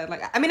 yeah,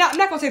 like I mean, I'm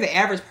not gonna say the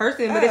average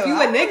person, but if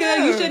you a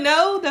nigga, you should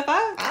know the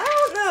fuck.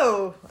 I don't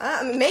know,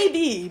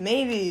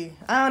 maybe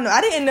I don't know.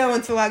 I didn't know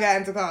until I got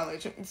into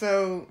college,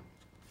 so.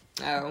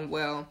 Oh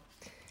well,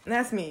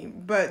 That's me.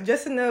 But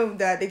just to know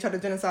that they tried to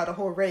genocide a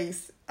whole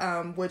race,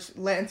 which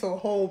led into a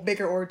whole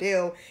bigger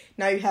ordeal.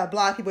 Now you have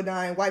black people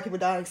dying, white people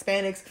dying,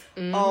 Hispanics,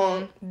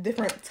 all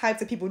different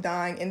types of people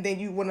dying, and then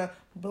you want to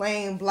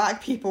blame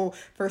black people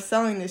for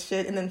selling this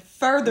shit. And then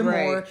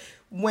furthermore,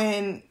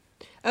 when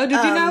did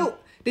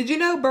you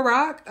know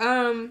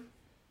Barack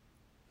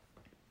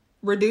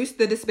reduced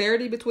the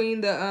disparity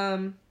between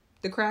the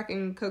crack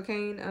and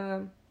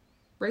cocaine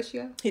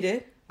ratio? He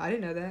did? I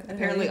didn't know that.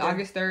 Apparently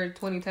August 3rd,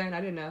 2010.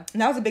 I didn't know.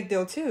 And that was a big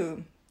deal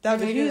too. That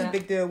was a huge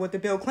big deal with the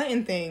Bill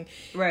Clinton thing.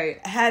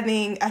 Right.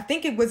 Having, I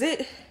think it was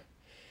it.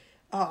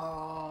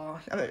 Oh,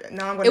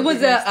 now I'm going. It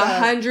was a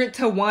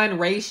 100-to-1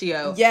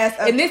 ratio. Yes,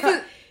 and this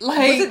is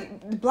like, was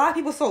it black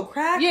people sold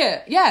crack?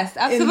 Yeah. Yes.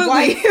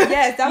 Absolutely.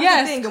 Yes. That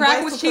was the thing.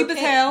 Crack was cheap as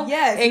hell.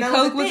 Yes. And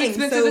coke was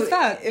expensive as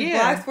fuck. If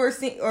blacks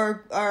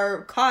were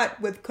are caught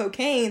with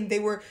cocaine, they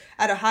were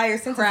at a higher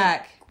sense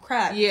crack.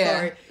 Yeah.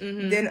 Sorry.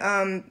 Mm-hmm.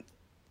 Then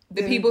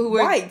the people who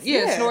were whites,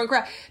 snorting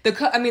crack. The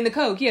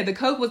coke. Yeah, the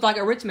coke was like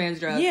a rich man's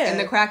drug. Yeah. And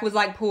the crack was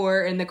like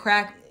poor, and the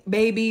crack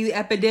baby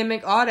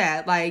epidemic, all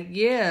that. Like,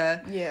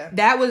 yeah.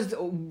 That was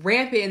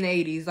rampant in the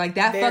 80s. Like,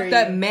 that fucked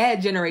up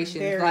mad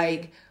generations.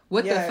 Like,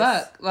 what the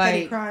fuck? Like,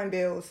 petty crime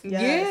bills.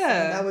 Yes.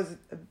 Yeah. And that was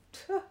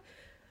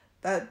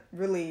that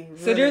really.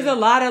 So there's a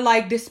lot of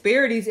like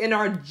disparities in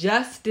our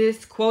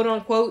justice, quote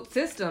unquote,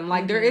 system.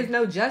 Like, there is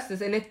no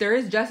justice, and if there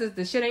is justice,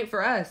 the shit ain't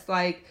for us.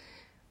 Like,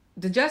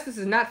 the justice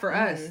is not for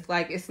us.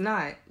 Like, it's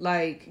not.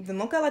 Like, then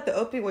look at like the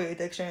opioid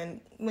addiction.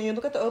 When you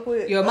look at the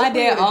opioid, my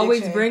dad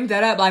always brings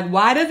that up. Like,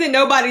 why doesn't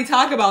nobody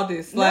talk about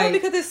this? Like, no,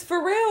 because it's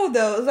for real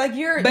though. It's like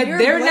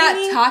they're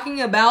not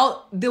talking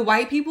about the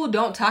white people.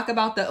 Don't talk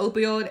about the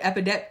opioid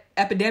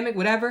epidemic,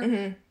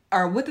 whatever,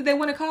 or what did they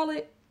want to call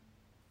it?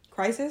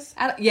 Crisis.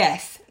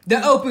 Yes, the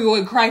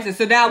opioid crisis.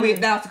 So now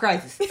now it's a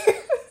crisis.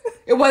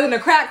 It wasn't a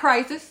crack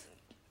crisis.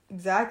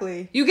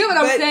 Exactly. You get what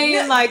I'm saying?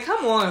 No, like,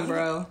 come on,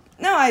 bro.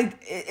 No,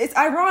 it's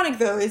ironic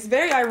though. It's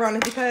very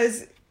ironic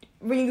because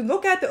when you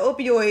look at the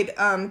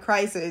opioid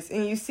crisis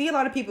and you see a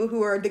lot of people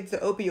who are addicted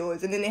to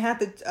opioids and then they have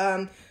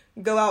to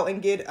go out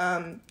and get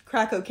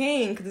crack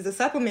cocaine because it's a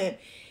supplement.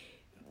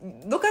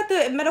 Look at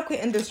the medical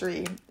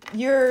industry.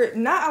 You're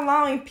not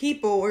allowing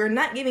people or you're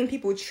not giving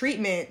people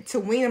treatment to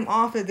wean them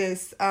off of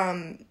this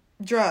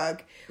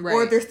drug. Right.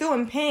 Or if they're still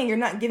in pain, you're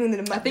not giving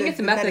them I think it's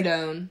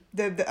methadone.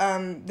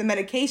 The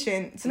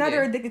medication. So now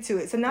they're addicted to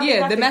it. So now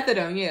the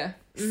methadone,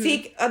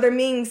 seek other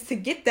means to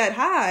get that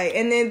high.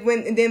 And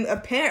then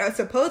apparently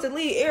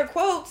supposedly air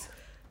quotes,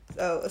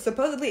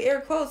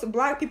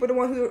 black people are the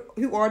ones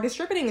who are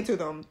distributing it to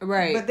them.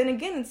 Right. But then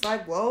again, it's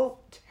like,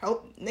 well,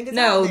 help niggas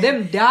No, out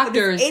them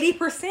doctors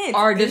 80%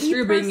 are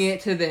distributing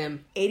it to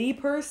them.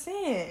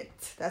 80%.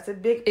 That's a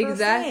big percent.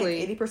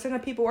 Exactly. 80%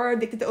 of people are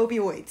addicted to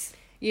opioids.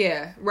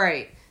 Yeah,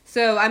 right.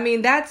 So, I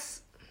mean,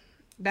 that's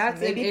maybe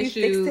an if issue.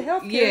 You fix the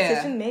healthcare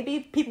system, maybe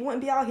people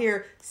wouldn't be out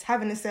here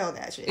having to sell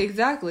that shit.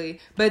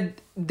 Exactly.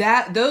 But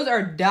those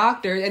are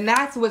doctors, and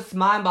that's what's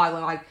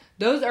mind-boggling. Like,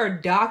 those are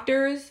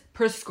doctors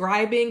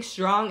prescribing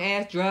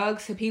strong-ass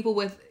drugs to people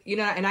with,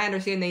 and I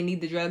understand they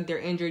need the drug, they're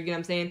injured, you know what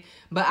I'm saying?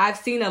 But I've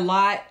seen a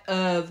lot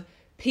of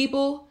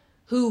people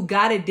who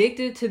got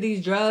addicted to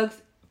these drugs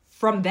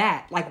from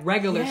that, like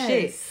regular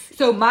shit.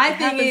 So my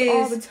thing is,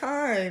 all the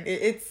time.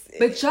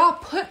 But y'all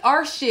put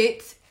our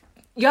shit.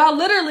 Y'all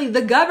literally,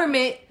 the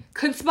government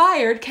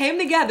conspired, came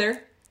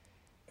together,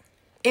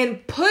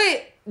 and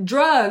put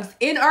drugs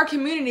in our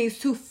communities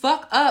to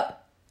fuck us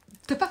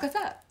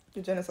up.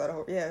 The genocide.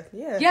 Yeah.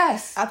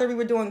 Yes. After we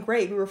were doing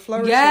great, we were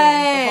flourishing.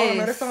 Yes. The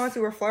Renaissance,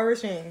 we were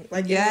flourishing.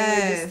 Like,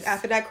 yes.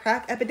 After that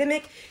crack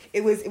epidemic,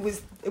 it was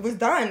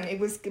done. It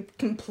was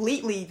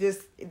completely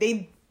just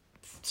they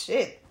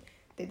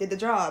did the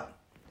job.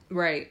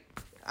 Right.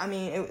 I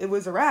mean, it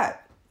was a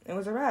wrap. It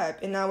was a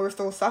wrap. And now we're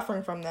still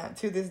suffering from that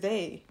to this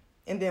day.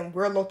 And then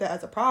we're looked at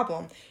as a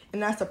problem.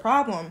 And that's the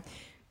problem.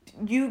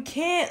 You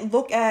can't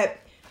look at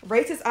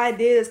racist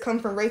ideas come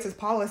from racist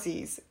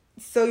policies.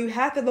 So you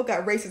have to look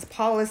at racist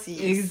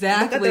policies.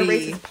 Exactly. Look at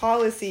the racist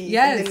policies.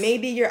 Yes. And then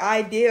maybe your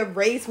idea of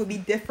race would be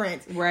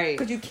different. Right.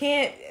 Because you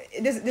can't,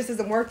 this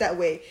doesn't work that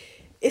way.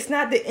 It's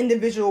not the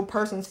individual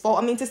person's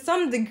fault. I mean, to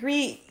some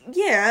degree,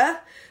 yeah.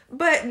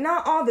 But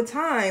not all the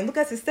time. Look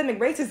at systemic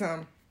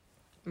racism.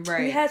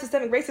 Right. We had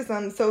systemic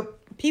racism, so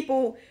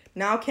people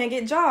now can't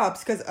get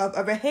jobs because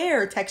of a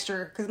hair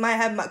texture. Because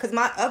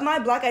my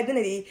black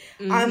identity,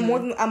 I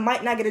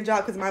might not get a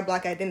job because of my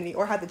black identity,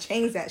 or have to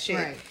change that shit.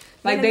 Right.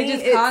 Like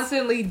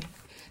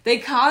they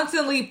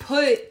constantly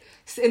put,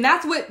 and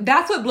that's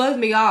what blows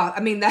me off.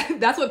 I mean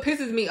that's what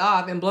pisses me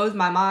off and blows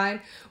my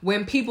mind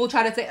when people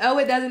try to say, oh,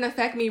 it doesn't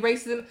affect me,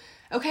 racism.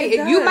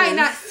 Okay, you might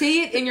not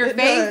see it in your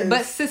face,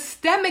 but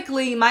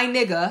systemically, my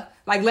nigga,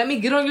 like, let me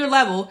get on your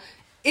level.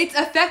 It's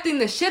affecting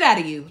the shit out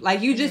of you.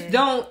 Like, you just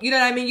don't, you know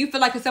what I mean? You feel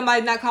like if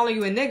somebody's not calling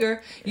you a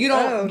nigger,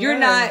 you're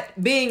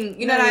not being,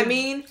 you know what I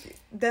mean?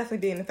 Definitely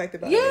being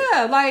affected by it.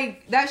 Yeah,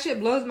 like, that shit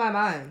blows my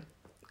mind.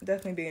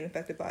 Definitely being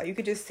affected by it. You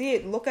could just see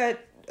it. Look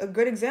at, a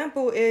good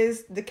example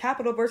is the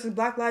Capitol versus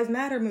Black Lives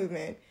Matter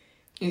movement.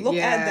 Look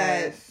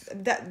at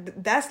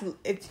that. That's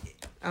it.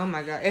 Oh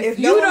my God! If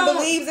no one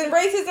believes in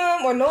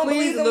racism or no one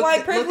believes in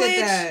white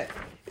privilege,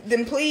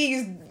 then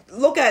please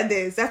look at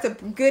this. That's a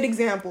good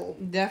example.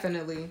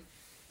 Definitely.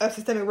 Of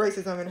systemic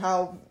racism and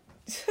how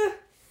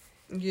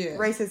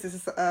racist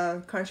this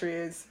country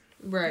is.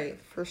 Right.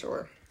 For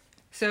sure.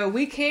 So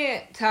we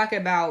can't talk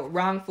about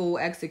wrongful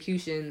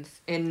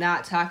executions and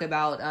not talk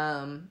about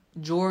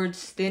George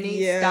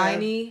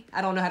Steiny.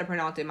 I don't know how to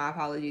pronounce it. My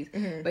apologies.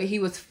 Mm-hmm. But he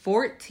was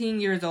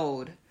 14 years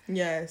old.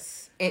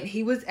 Yes. And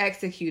he was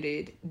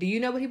executed. Do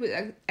you know what he was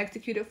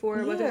executed for?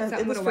 Yeah, was it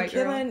something with a white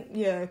girl?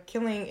 Yeah,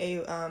 killing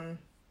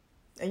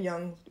a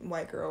young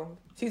white girl.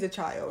 She's a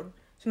child.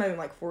 She might have been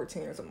like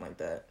 14 or something like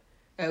that.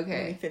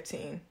 Okay. Maybe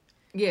 15.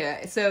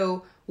 Yeah.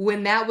 So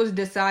when that was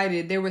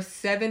decided, there were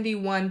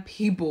 71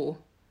 people.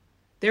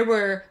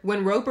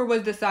 When Roper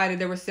was decided,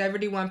 there were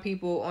 71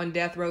 people on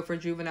death row for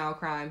juvenile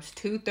crimes.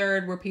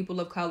 2/3 were people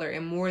of color,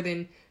 and more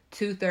than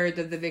 2/3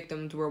 of the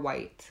victims were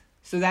white.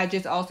 So that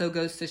just also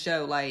goes to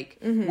show, like,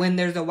 when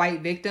there's a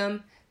white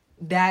victim,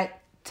 that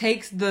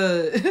takes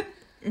the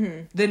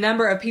the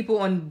number of people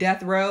on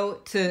death row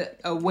to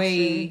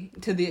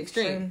to the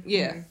extreme.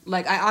 Yeah. Mm-hmm.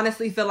 Like, I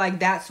honestly feel like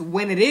that's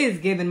when it is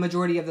given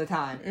majority of the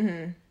time.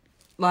 Mm-hmm.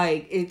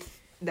 Like,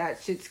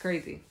 that shit's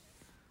crazy.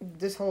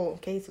 This whole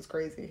case is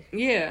crazy.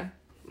 Yeah.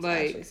 It's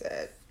actually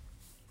sad.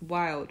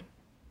 Wild.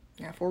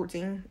 Yeah,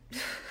 14.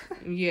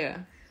 Yeah.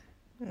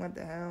 What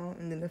the hell?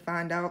 And then to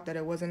find out that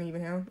it wasn't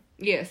even him.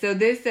 Yeah, so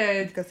this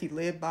says... Because he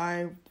lived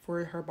by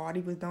where her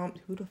body was dumped.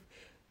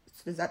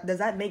 Does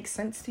that make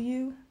sense to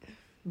you?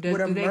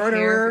 Would a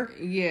murderer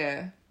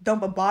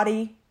dump a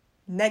body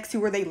next to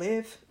where they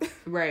live?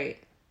 Right.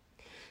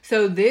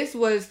 So this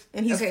was...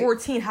 And he's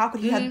 14. How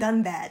could he have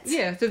done that?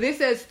 Yeah, so this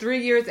says 3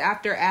 years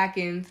after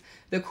Atkins,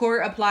 the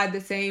court applied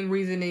the same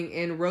reasoning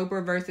in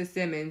Roper versus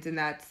Simmons, and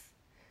that's...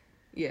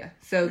 Yeah,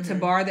 so to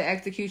bar the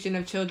execution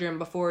of children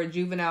before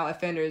juvenile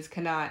offenders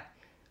cannot...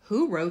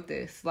 Who wrote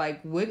this?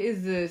 Like, what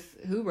is this?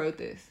 Who wrote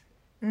this?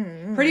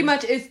 Mm-hmm. Pretty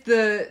much it's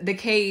the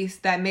case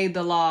that made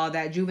the law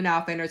that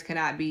juvenile offenders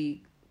cannot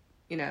be,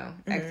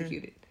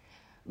 executed.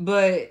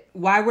 But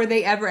why were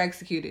they ever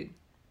executed?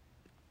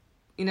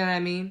 You know what I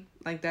mean?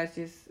 Like, that's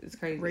just... It's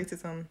crazy.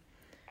 Racism.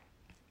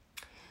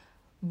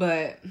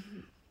 But,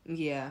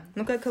 yeah.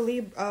 Look at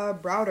Khalid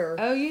Browder.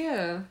 Oh,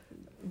 yeah.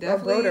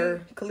 Definitely.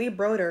 Khalid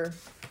Browder.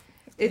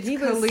 It's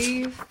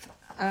Khalid.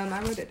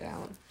 I wrote it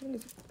down.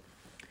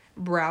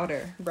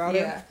 Browder.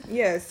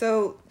 Yeah,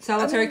 so...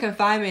 Solitary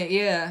confinement,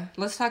 yeah.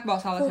 Let's talk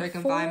about solitary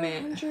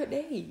confinement. 400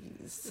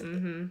 days.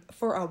 Mm-hmm.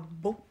 For a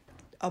book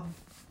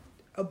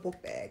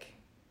bag.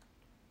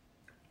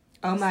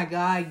 Oh my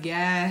God,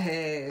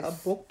 yes. A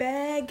book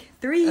bag?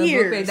 3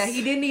 years. A book bag that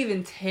he didn't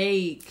even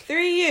take.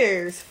 3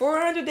 years.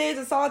 400 days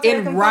of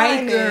solitary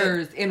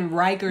confinement. In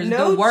Rikers.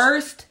 The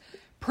worst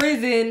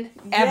prison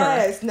ever.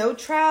 Yes, no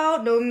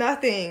trial, no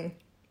nothing.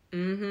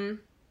 Mm-hmm.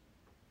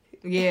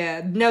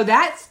 Yeah. No,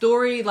 that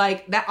story,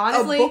 like, that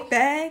honestly... A book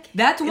bag?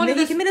 That's one of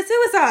the... he committed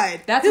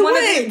suicide. That's one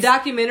of the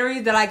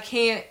documentaries that I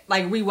can't,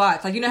 like,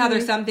 rewatch. Like, you know how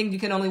there's some things you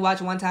can only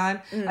watch one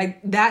time? Mm-hmm. Like,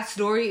 that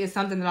story is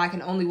something that I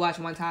can only watch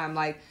one time.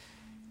 Like,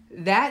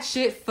 that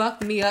shit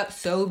fucked me up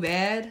so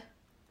bad.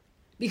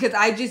 Because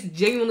I just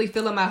genuinely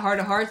feel in my heart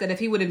of hearts that if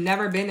he would have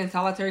never been in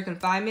solitary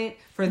confinement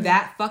for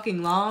that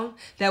fucking long,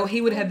 that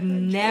he would have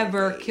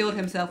never killed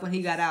himself when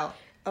he got out.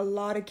 A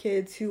lot of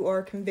kids who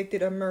are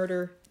convicted of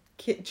murder,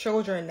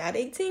 children, not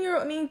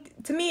 18-year-old. I mean,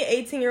 to me,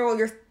 18-year-old,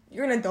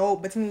 you're an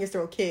adult, but to me, you're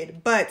still a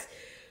kid. But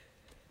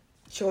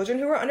children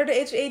who are under the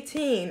age of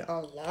 18, a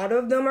lot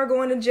of them are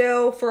going to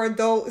jail for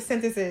adult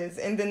sentences.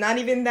 And then not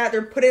even that,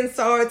 they're put in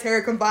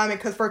solitary confinement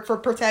because for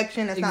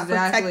protection. It's not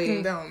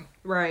protecting them.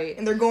 Right.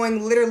 And they're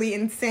going literally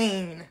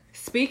insane.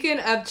 Speaking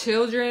of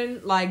children,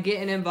 like,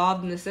 getting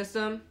involved in the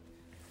system,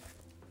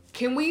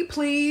 can we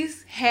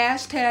please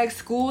hashtag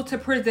school to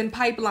prison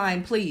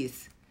pipeline,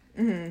 please?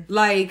 Mm-hmm.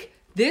 Like,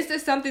 this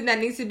is something that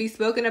needs to be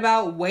spoken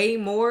about way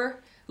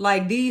more.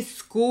 Like, these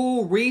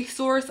school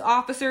resource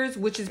officers,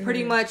 which is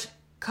pretty much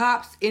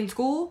cops in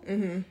school,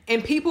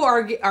 and people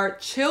are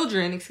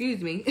children,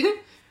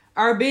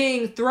 are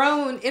being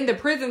thrown in the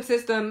prison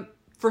system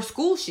for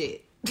school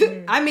shit.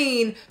 I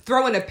mean,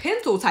 throwing a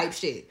pencil type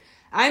shit.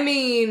 I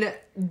mean,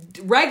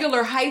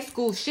 regular high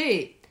school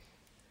shit.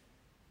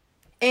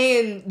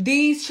 And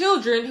these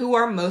children, who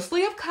are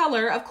mostly of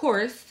color, of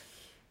course,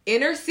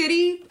 inner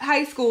city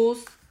high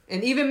schools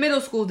and even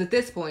middle schools at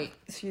this point.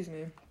 Excuse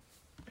me.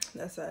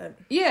 That's sad.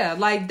 Yeah,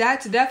 like,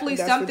 that's definitely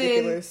something.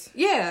 Ridiculous.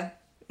 Yeah.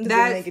 It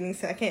doesn't make any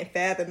sense. I can't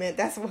fathom it.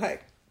 That's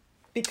what.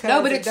 Because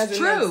no, but it's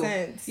true. Make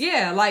sense.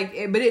 Yeah,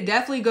 like, but it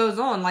definitely goes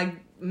on. Like,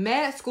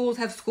 mad schools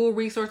have school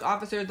resource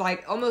officers.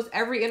 Like, almost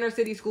every inner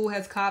city school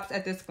has cops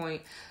at this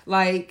point.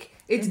 Like,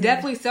 it's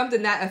definitely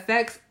something that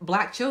affects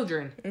black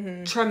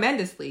children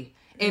tremendously.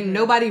 And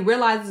nobody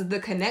realizes the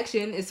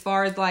connection as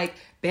far as, like,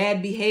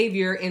 bad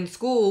behavior in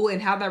school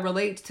and how that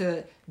relates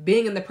to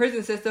being in the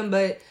prison system.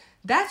 But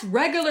that's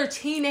regular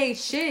teenage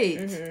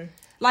shit.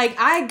 Like,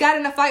 I got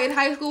in a fight in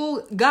high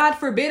school. God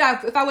forbid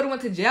if I would have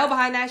went to jail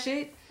behind that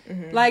shit.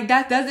 Mm-hmm. Like,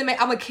 that doesn't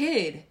make... I'm a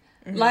kid.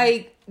 Mm-hmm.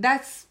 Like,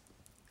 that's...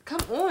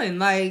 Come on,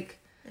 like...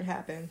 It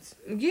happens.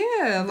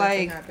 Yeah,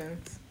 like... It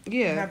happens.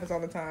 Yeah. It happens all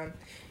the time.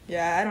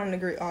 Yeah, I don't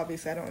agree.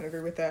 Obviously, I don't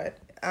agree with that.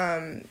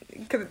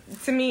 'Cause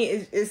to me,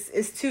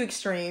 it's too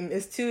extreme.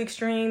 It's too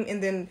extreme,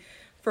 and then...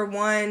 For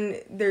one,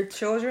 they're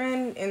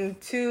children, and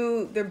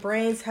two, their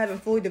brains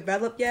haven't fully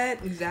developed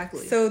yet.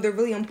 Exactly. So they're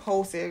really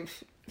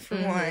impulsive. For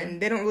one,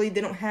 they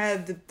don't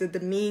have the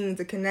means,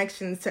 the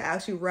connections to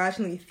actually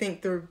rationally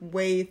think their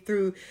way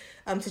through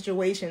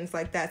situations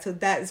like that. So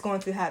that is going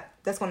to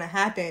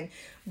happen.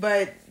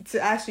 But to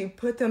actually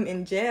put them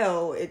in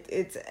jail,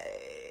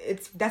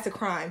 that's a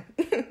crime.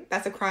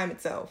 That's a crime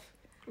itself.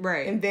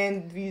 Right. And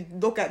then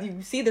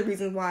you see the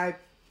reasons why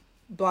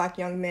Black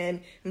young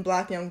men and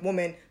Black young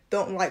women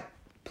don't like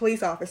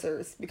police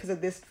officers because of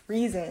this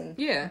reason.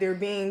 Yeah. They're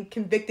being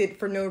convicted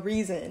for no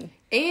reason.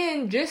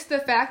 And just the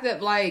fact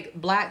that, like,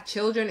 Black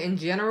children in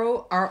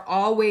general are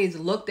always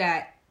looked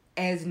at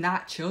as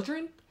not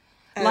children.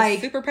 As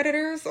like super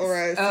predators or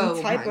as some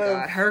type of...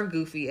 God, her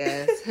goofy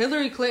ass.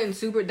 Hillary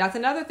Clinton that's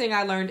another thing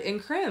I learned in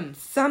Crims.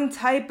 Some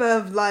type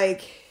of,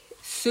 like...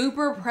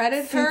 Super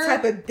predator? Some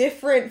type of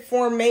different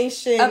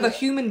formation... Of a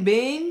human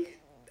being?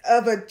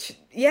 Of a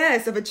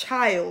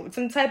child.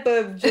 Some type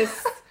of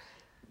just...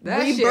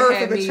 That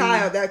rebirth of a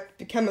child that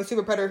became a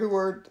super predator who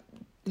were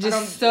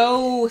just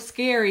so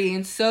scary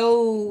and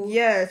so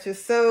it's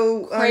just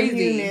so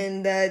crazy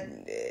unhuman that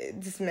it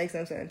just makes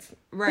no sense.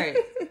 Right.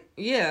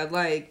 Yeah.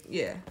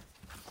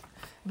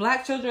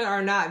 Black children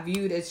are not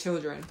viewed as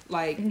children.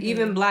 Like,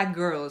 even Black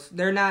girls,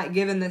 they're not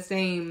given the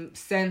same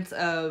sense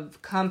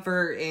of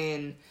comfort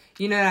and,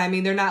 you know what I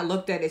mean? They're not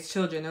looked at as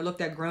children. They're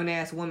looked at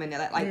grown-ass women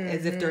like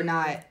as if they're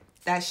not.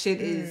 That shit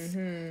is...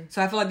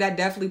 So I feel like that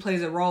definitely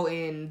plays a role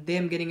in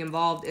them getting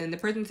involved in the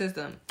prison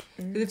system.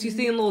 Because if you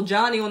see little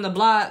Johnny on the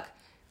block,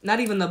 not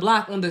even the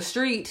block, on the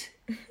street,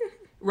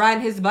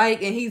 riding his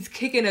bike, and he's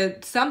kicking a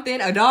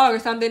dog or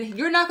something,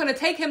 you're not going to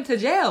take him to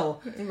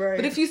jail. Right.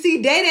 But if you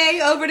see Day-Day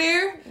over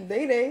there...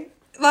 Day-Day.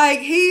 Like,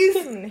 he's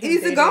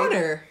a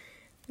goner.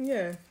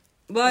 Yeah.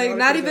 Like,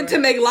 not even to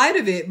make light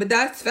of it, but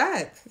that's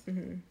fact.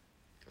 Mm-hmm.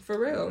 For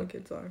real. All the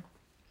kids are.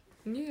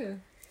 Yeah.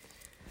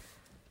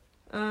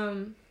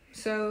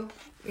 So,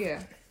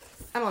 yeah.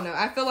 I don't know.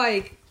 I feel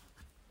like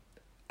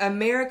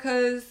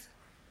America's...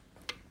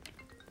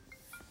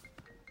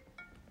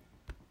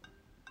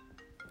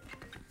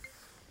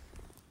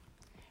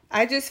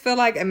 I just feel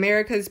like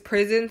America's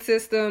prison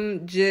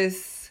system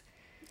just...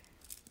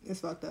 It's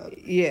fucked up.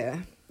 Yeah.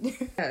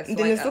 Then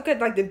let's look at,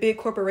 like, the big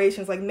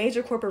corporations. Like,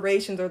 major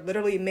corporations are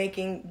literally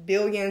making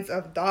billions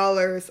of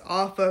dollars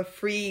off of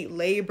free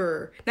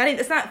labor.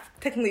 It's not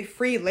technically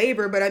free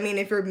labor, but I mean,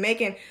 if you're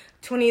making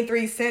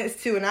 23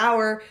 cents to an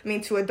hour,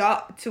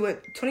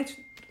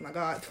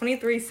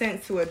 23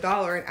 cents to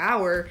 $1 an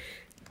hour,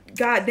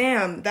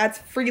 goddamn, that's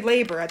free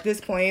labor at this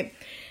point.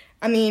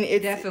 I mean,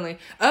 it's... Definitely.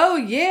 Oh,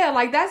 yeah.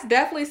 Like, that's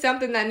definitely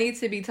something that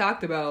needs to be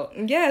talked about.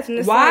 Yes.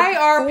 And why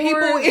are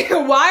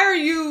people... Why are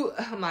you...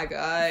 Oh, my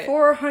God.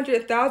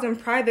 400,000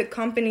 private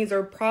companies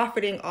are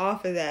profiting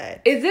off of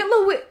that.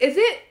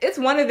 It's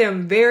one of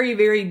them very,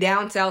 very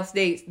down south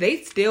states. They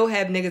still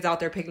have niggas out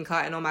there picking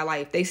cotton on my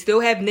life. They still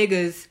have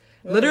niggas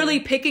literally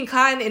picking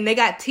cotton, and they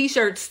got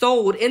t-shirts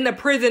sold in the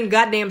prison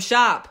goddamn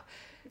shop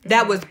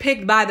that was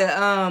picked by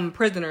the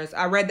prisoners.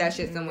 I read that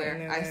shit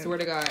somewhere. I swear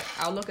to God.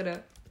 I'll look it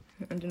up.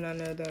 I do not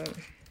know that.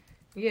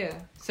 Yeah.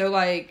 So,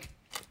 like,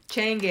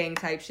 chain gang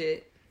type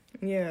shit.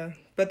 Yeah.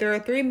 But there are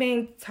three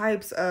main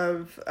types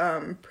of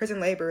prison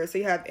labor. So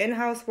you have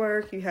in-house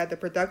work, you have the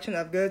production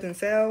of goods and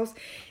sales,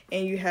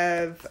 and you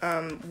have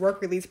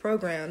work release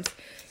programs.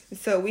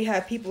 So we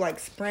have people like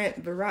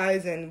Sprint,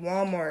 Verizon,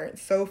 Walmart,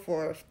 so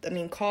forth. I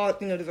mean,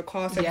 there's a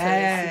call center.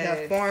 Yes. You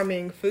have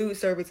farming, food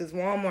services,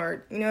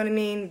 Walmart. You know what I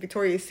mean?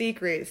 Victoria's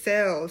Secret,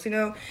 sales. You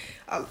know,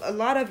 a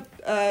lot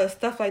of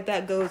stuff like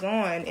that goes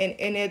on,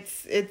 and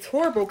it's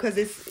horrible because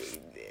it's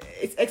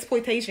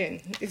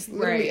exploitation. It's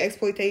literally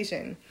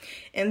exploitation.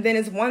 And then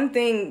it's one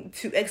thing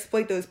to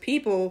exploit those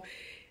people,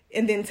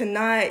 and then to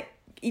not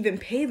even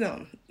pay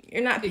them.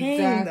 You're not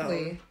paying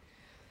them.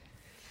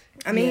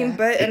 I mean,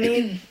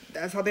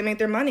 that's how they make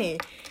their money,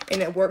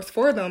 and it works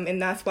for them,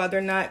 and that's why they're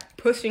not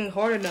pushing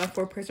hard enough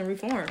for prison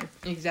reform.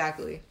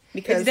 Exactly.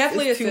 Because it's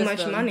definitely too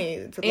much money.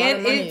 It's a lot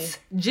of money. And it's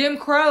Jim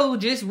Crow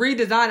just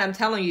redesigned, I'm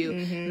telling you.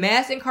 Mm-hmm.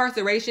 Mass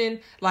incarceration,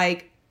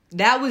 like,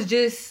 that was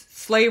just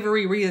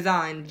slavery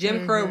redesigned.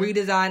 Jim Crow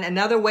redesigned,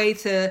 another way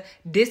to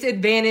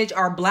disadvantage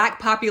our Black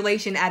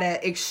population at an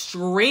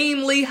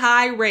extremely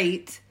high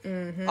rate.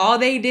 Mm-hmm. All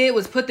they did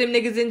was put them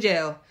niggas in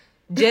jail.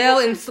 Jail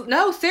and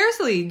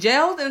seriously,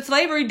 jail and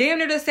slavery damn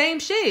near the same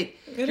shit.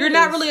 You're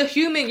not really a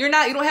human. You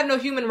don't have no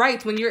human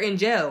rights when you're in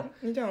jail.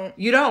 You don't.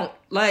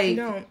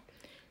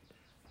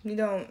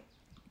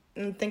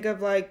 And think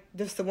of, like,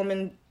 just the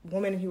women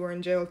who were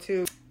in jail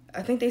too.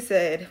 I think they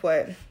said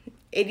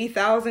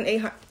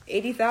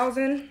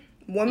 80,000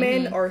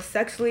 women are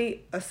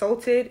sexually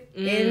assaulted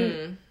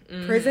in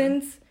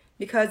prisons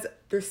because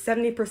there's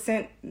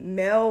 70%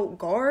 male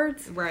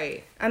guards.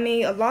 Right. I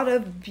mean, a lot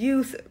of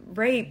abuse,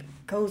 rape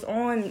goes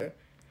on.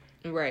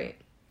 Right.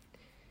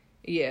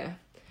 Yeah.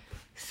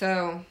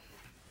 So,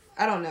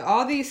 I don't know.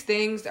 All these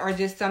things are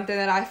just something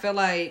that I feel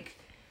like,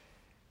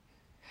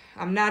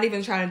 I'm not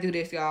even trying to do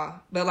this, y'all.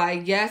 But,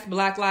 like, yes,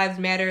 Black Lives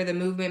Matter. The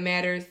movement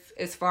matters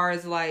as far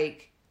as,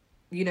 like,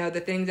 you know,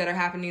 the things that are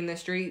happening in the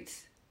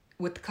streets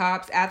with the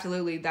cops.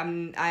 Absolutely.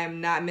 I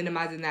am not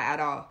minimizing that at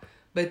all.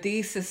 But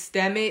these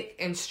systemic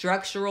and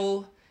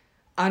structural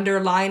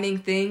underlining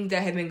things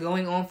that have been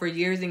going on for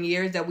years and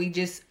years that we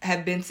just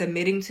have been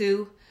submitting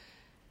to,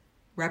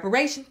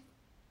 reparation.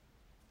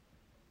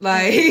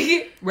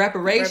 Like,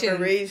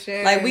 reparation.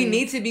 Like, we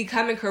need to be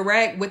coming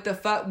correct with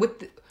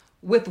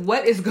with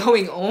what is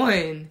going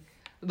on.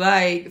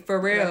 Like, for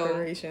real.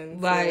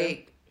 Reparations.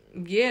 Like,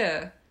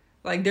 yeah.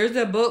 Like, there's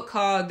a book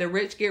called The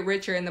Rich Get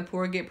Richer and the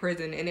Poor Get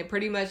Prison. And it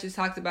pretty much just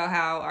talks about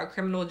how our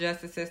criminal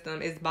justice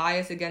system is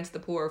biased against the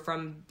poor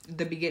from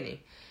the beginning.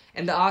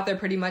 And the author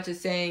pretty much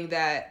is saying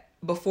that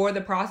before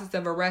the process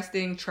of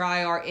arresting,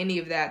 trial, or any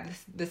of that,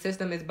 the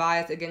system is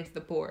biased against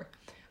the poor.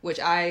 Which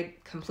I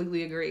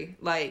completely agree.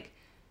 Like,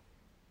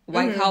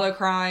 white collar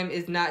crime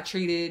is not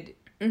treated,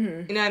 you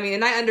know what I mean?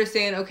 And I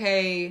understand,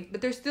 okay,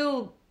 but that's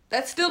still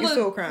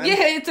a crime. Yeah,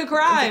 it's a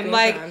crime.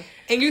 Like, crime.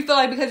 And you feel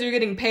like because you're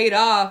getting paid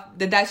off,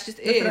 that's just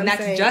it. And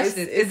that's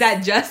justice. Is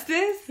that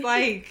justice?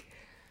 Like,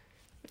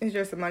 it's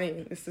just the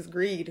money. It's just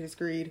greed. It's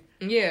greed.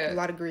 Yeah. A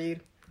lot of greed.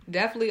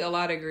 Definitely a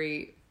lot of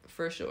greed,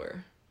 for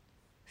sure.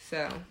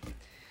 So,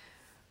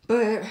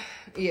 but,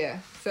 yeah.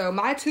 So,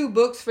 my 2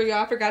 books for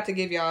y'all, I forgot to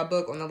give y'all a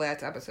book on the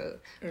last episode.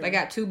 But I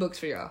got 2 books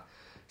for y'all.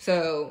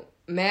 So,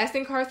 Mass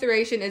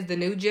Incarceration is the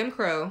New Jim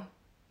Crow,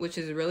 which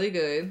is really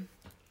good.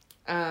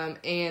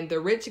 And The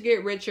Rich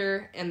Get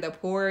Richer and the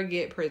Poor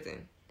Get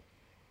Prison.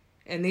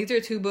 And these are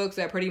 2 books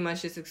that pretty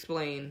much just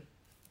explain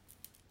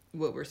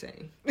what we're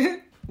saying.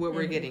 What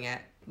we're getting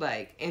at.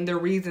 Like, and the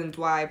reasons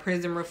why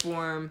prison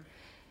reform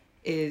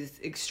is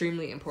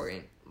extremely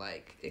important.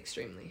 Like,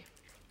 extremely.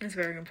 It's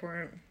very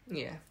important.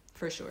 Yeah,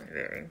 for sure.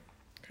 Very.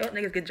 Help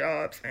niggas get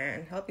jobs,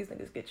 man. Help these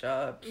niggas get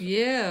jobs.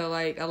 Yeah,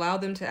 like, allow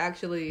them to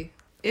actually...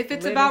 If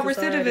it's about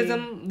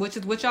recidivism, which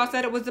is what y'all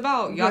said it was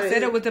about. Y'all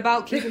said it was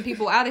about keeping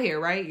people out of here,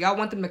 right? Y'all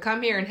want them to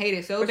come here and hate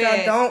it so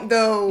bad. Y'all don't,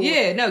 though.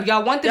 Yeah, no,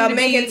 y'all want them to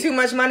be... Y'all making too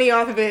much money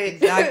off of it.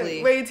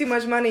 Exactly. Way too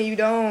much money, you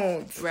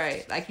don't.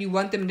 Right. Like, you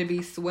want them to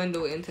be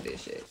swindled into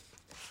this shit.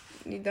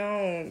 You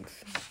don't.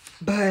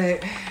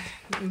 But,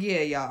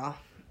 yeah, y'all.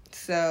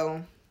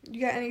 So,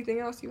 you got anything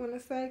else you want to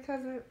say,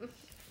 cousin?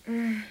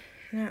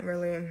 Not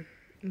really.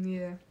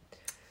 Yeah.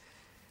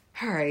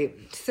 All right.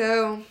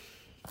 So...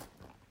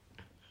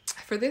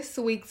 For this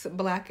week's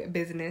Black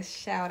Business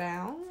shout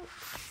out.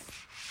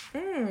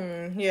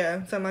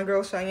 Yeah. So my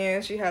girl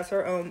Cheyenne, she has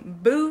her own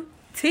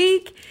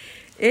boutique.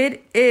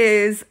 It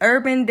is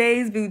Urban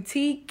Days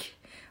Boutique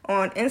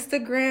on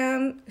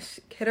Instagram.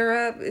 Hit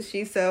her up.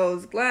 She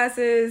sells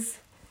glasses,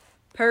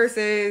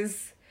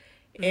 purses,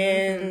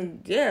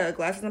 and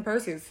glasses and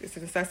purses. It's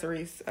an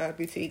accessories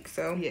boutique.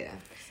 So yeah.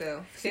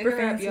 So super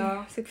fancy,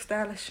 y'all. Super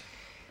stylish.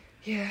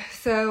 Yeah.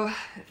 So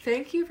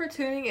thank you for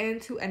tuning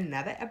in to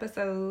another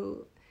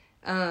episode.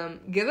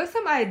 Give us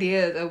some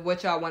ideas of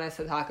what y'all want us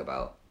to talk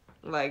about.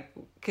 Like,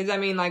 because, I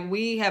mean, like,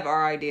 we have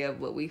our idea of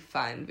what we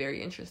find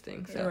very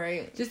interesting. So,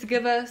 right. Just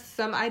give us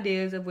some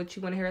ideas of what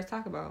you want to hear us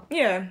talk about.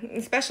 Yeah,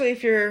 especially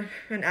if you're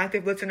an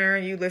active listener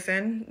and you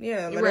listen.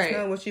 Yeah, let us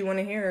know what you want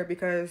to hear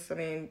because, I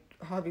mean,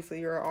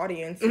 obviously you're our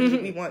audience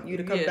and we want you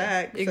to come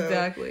back. So.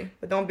 Exactly.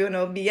 But don't be on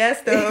no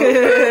BS,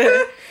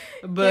 though.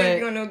 But can't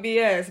be on no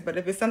BS. But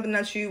if it's something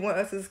that you want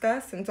us to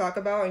discuss and talk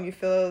about and you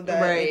feel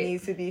that it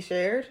needs to be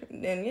shared,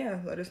 then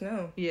let us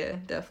know. Yeah,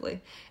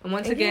 definitely. And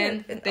once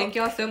again, thank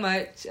y'all so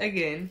much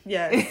again.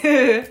 Yes.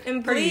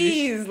 And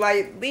please,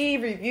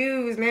 leave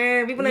reviews,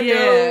 man. We want to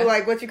know,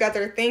 what you got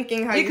there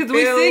thinking, how you feel. Because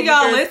we see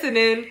y'all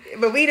listening.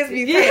 But we just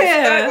be kind of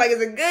stuck,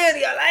 is it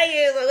good? Y'all like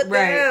it? What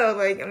the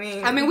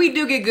hell? I mean, we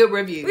do get good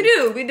reviews.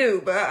 We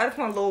do. But I just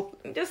want a little,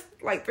 just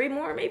 3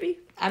 more, maybe.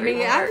 I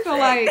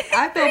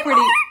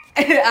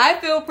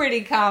feel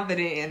pretty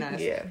confident in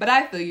us. Yeah. But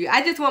I feel you.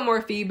 I just want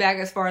more feedback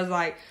as far as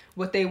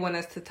what they want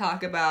us to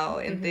talk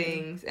about and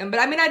things. But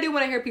I mean, I do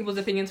want to hear people's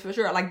opinions for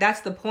sure.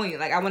 That's the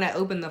point. I want to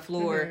open the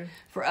floor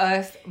for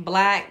us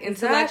Black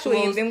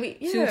intellectuals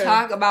to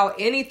talk about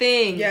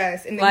anything.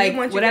 Yes. And then we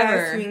want you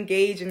guys to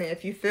engage in it.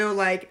 If you feel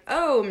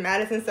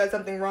Madison said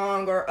something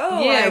wrong or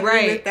I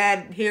agree with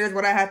that. Here's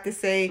what I have to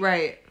say.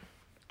 Right.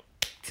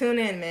 Tune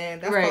in, man.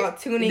 That's called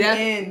tuning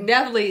in.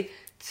 Definitely.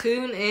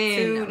 Tune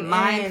in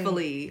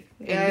mindfully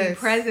and be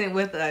present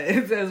with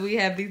us as we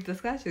have these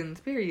discussions,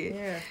 period.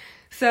 Yeah.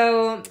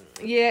 So,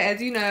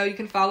 as you know, you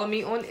can follow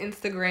me on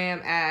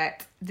Instagram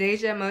at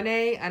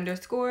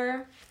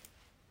DejaMonet_.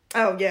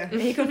 Oh, yeah. And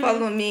you can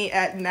follow me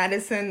at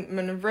Madison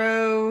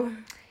Monroe.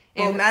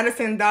 And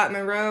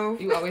Madison.Monroe.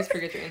 You always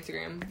forget your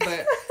Instagram.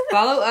 But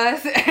follow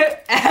us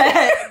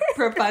at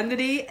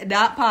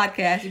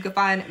profundity.podcast. You can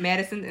find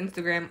Madison's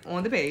Instagram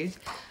on the page.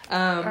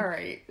 All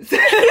right.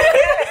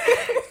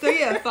 So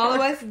yeah,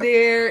 follow us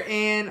there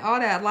and all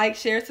that. Like,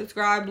 share,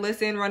 subscribe,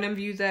 listen, run them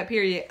views up,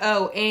 period.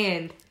 Oh,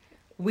 and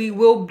we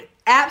will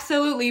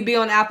absolutely be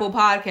on Apple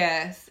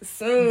Podcasts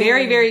soon.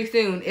 Very, very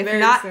soon.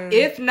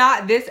 If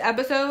not this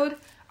episode,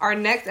 our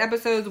next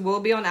episodes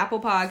will be on Apple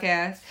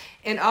Podcasts.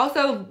 And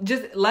also,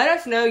 just let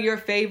us know your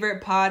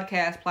favorite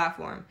podcast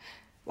platform.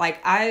 Like,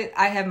 I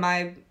have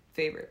my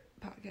favorite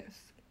podcast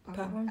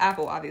platform.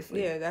 Apple,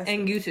 obviously. Yeah,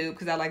 and YouTube,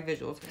 because I like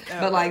visuals.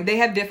 But, like, they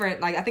have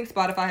different, like, I think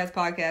Spotify has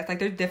podcasts. Like,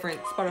 there's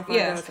different.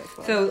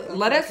 So,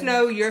 let us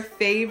know your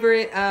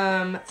favorite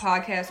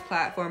podcast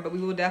platform. But we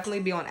will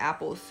definitely be on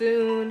Apple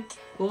soon.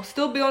 We'll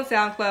still be on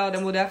SoundCloud,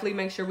 and we'll definitely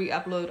make sure we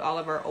upload all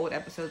of our old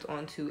episodes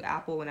onto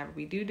Apple whenever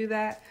we do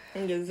that.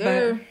 Yes,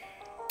 sir. But,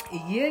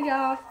 yeah,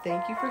 y'all.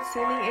 Thank you for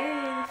tuning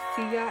in.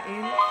 See y'all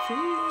in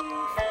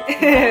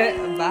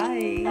 2 weeks.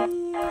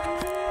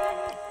 Bye.